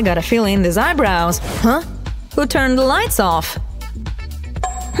 I gotta fill in these eyebrows. Huh? Who turned the lights off?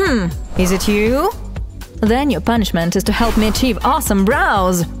 Is it you? Then your punishment is to help me achieve awesome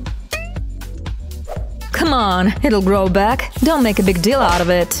brows. Come on, it'll grow back. Don't make a big deal out of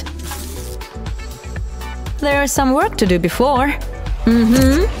it. There's some work to do before.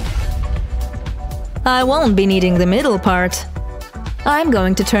 I won't be needing the middle part. I'm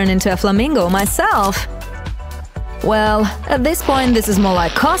going to turn into a flamingo myself. Well, at this point this is more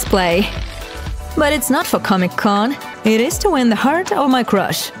like cosplay. But it's not for Comic-Con. It is to win the heart of my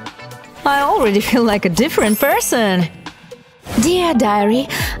crush. I already feel like a different person. Dear diary,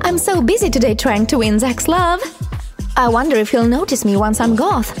 I'm so busy today trying to win Zach's love. I wonder if he'll notice me once I'm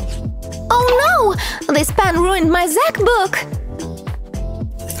goth. Oh no! This pen ruined my Zach book!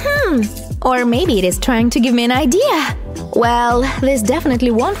 Or maybe it is trying to give me an idea. Well, this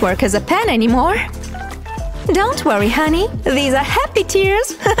definitely won't work as a pen anymore. Don't worry, honey. These are happy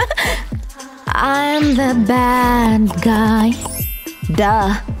tears. I'm the bad guy.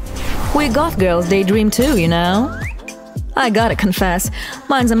 Duh. We goth girls daydream too, you know. I gotta confess,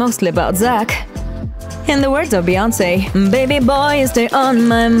 mine's mostly about Zach. In the words of Beyoncé, baby boy, stay on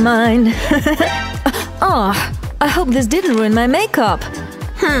my mind. Oh, I hope this didn't ruin my makeup.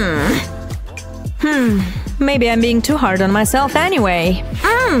 Maybe I'm being too hard on myself anyway.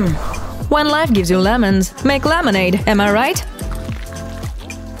 When life gives you lemons, make lemonade, am I right?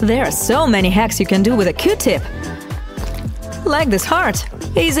 There are so many hacks you can do with a Q-tip. Like this heart.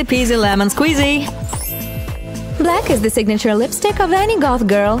 Easy peasy lemon squeezy. Black is the signature lipstick of any goth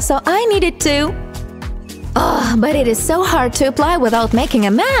girl, so I need it too. Oh, but it is so hard to apply without making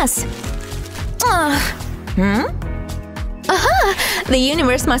a mess. Aha! The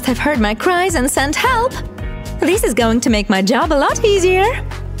universe must have heard my cries and sent help. This is going to make my job a lot easier.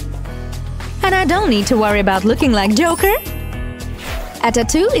 And I don't need to worry about looking like Joker. A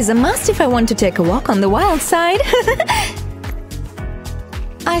tattoo is a must if I want to take a walk on the wild side.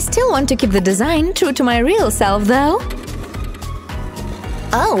 I still want to keep the design true to my real self, though.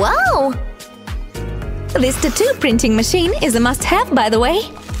 Oh, wow! This tattoo printing machine is a must-have, by the way.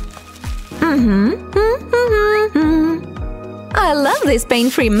 I love this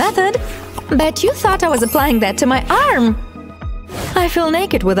pain-free method. Bet you thought I was applying that to my arm. I feel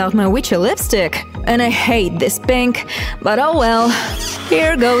naked without my witchy lipstick, and I hate this pink. But oh well,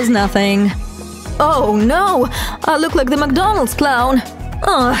 here goes nothing. Oh no, I look like the McDonald's clown.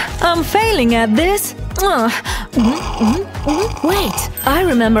 I'm failing at this. Wait, I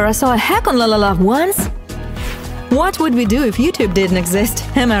remember I saw a hack on La La Love once. What would we do if YouTube didn't exist?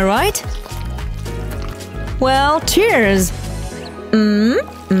 Am I right? Well, cheers!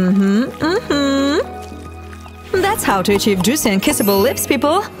 That's how to achieve juicy and kissable lips,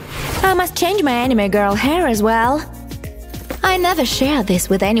 people! I must change my anime girl hair as well. I never shared this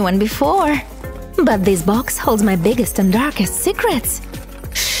with anyone before. But this box holds my biggest and darkest secrets.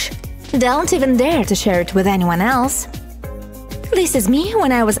 Shh! Don't even dare to share it with anyone else. This is me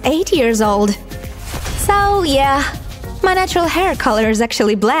when I was 8 years old. So, yeah, my natural hair color is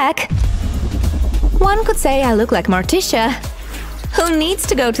actually black. One could say I look like Morticia. Who needs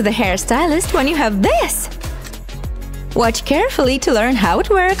to go to the hairstylist when you have this? Watch carefully to learn how it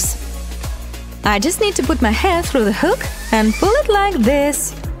works. I just need to put my hair through the hook and pull it like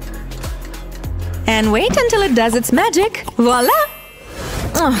this. And wait until it does its magic. Voila!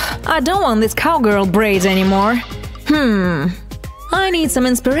 I don't want these cowgirl braids anymore. I need some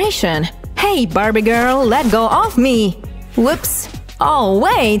inspiration. Hey, Barbie girl, let go of me! Whoops! Oh,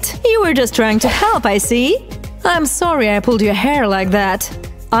 wait! You were just trying to help, I see! I'm sorry I pulled your hair like that.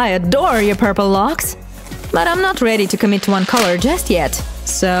 I adore your purple locks. But I'm not ready to commit to one color just yet.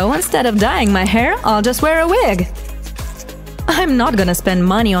 So instead of dyeing my hair, I'll just wear a wig. I'm not gonna spend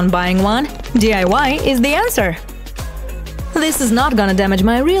money on buying one. DIY is the answer. This is not gonna damage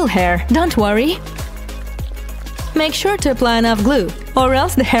my real hair, don't worry. Make sure to apply enough glue, or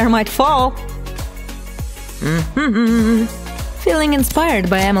else the hair might fall. Feeling inspired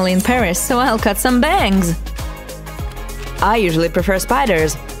by Emily in Paris, so I'll cut some bangs. I usually prefer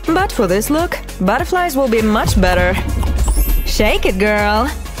spiders, but for this look, butterflies will be much better. Shake it, girl!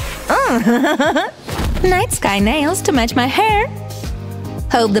 Night sky nails to match my hair.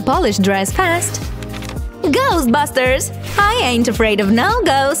 Hope the polish dries fast. Ghostbusters! I ain't afraid of no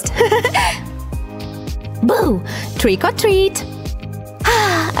ghost. Boo! Trick or treat!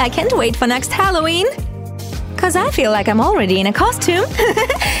 I can't wait for next Halloween. Cause I feel like I'm already in a costume.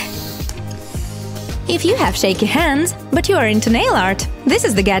 If you have shaky hands, but you are into nail art, this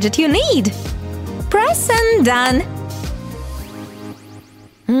is the gadget you need. Press and done.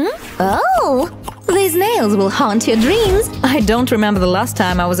 Oh! These nails will haunt your dreams. I don't remember the last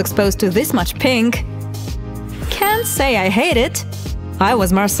time I was exposed to this much pink. Can't say I hate it. I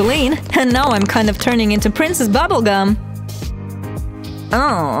was Marceline, and now I'm kind of turning into Princess Bubblegum.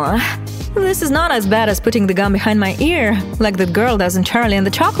 Oh, this is not as bad as putting the gum behind my ear, like that girl does in Charlie and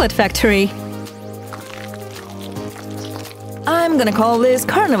the Chocolate Factory. I'm gonna call this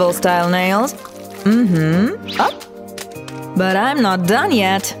carnival-style nails. Oh. But I'm not done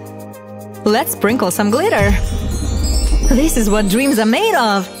yet. Let's sprinkle some glitter. This is what dreams are made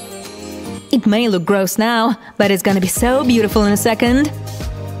of. It may look gross now, but it's gonna be so beautiful in a second.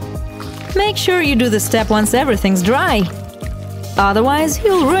 Make sure you do this step once everything's dry. Otherwise,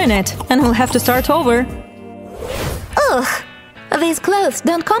 you'll ruin it, and we'll have to start over. Ugh! These clothes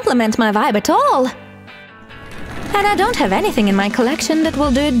don't complement my vibe at all. And I don't have anything in my collection that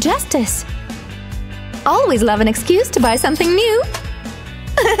will do it justice. Always love an excuse to buy something new.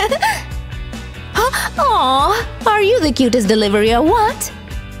 Aw, are you the cutest delivery or what?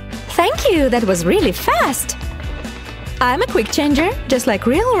 Thank you, that was really fast. I'm a quick changer, just like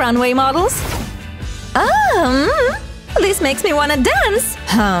real runway models. This makes me wanna dance.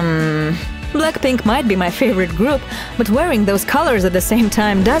 Blackpink might be my favorite group, but wearing those colors at the same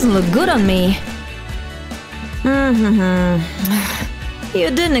time doesn't look good on me. You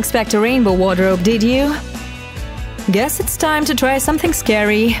didn't expect a rainbow wardrobe, did you? Guess it's time to try something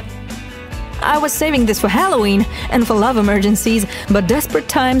scary. I was saving this for Halloween and for love emergencies, but desperate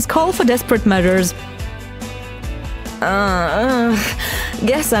times call for desperate measures.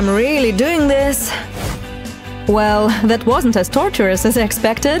 Guess I'm really doing this. Well, that wasn't as torturous as I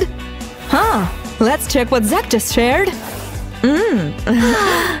expected. Let's check what Zach just shared.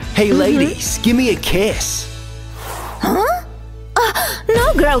 Hey ladies, give me a kiss.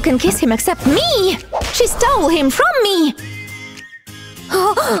 No girl can kiss him except me! She stole him from me!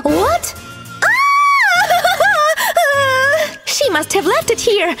 What? She must have left it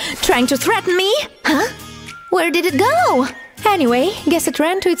here, trying to threaten me! Where did it go? Anyway, guess it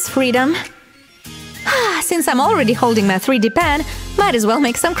ran to its freedom. Since I'm already holding my 3D pen, might as well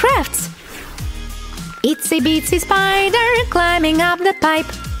make some crafts. Itsy bitsy spider climbing up the pipe.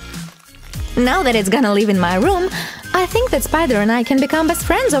 Now that it's gonna live in my room, I think that Spider and I can become best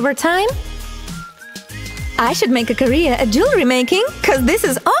friends over time. I should make a career at jewelry making, cause this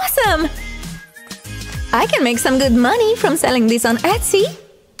is awesome! I can make some good money from selling this on Etsy.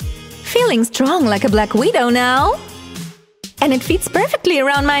 Feeling strong like a black widow now. And it fits perfectly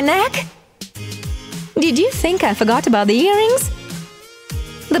around my neck. Did you think I forgot about the earrings?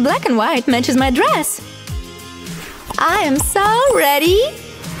 The black and white matches my dress. I am so ready!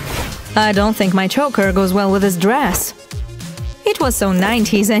 I don't think my choker goes well with this dress. It was so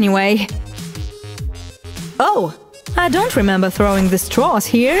 90s anyway. Oh, I don't remember throwing the straws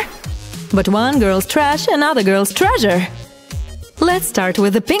here. But one girl's trash, another girl's treasure. Let's start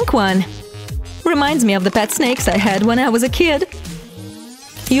with the pink one. Reminds me of the pet snakes I had when I was a kid.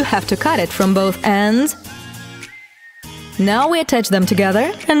 You have to cut it from both ends. Now we attach them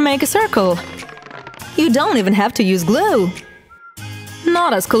together and make a circle. You don't even have to use glue.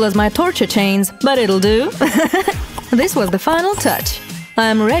 Not as cool as my torture chains, but it'll do. This was the final touch.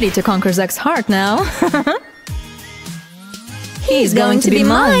 I'm ready to conquer Zach's heart now. He's going to be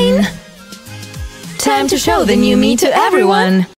mine! Time to show the new me to everyone!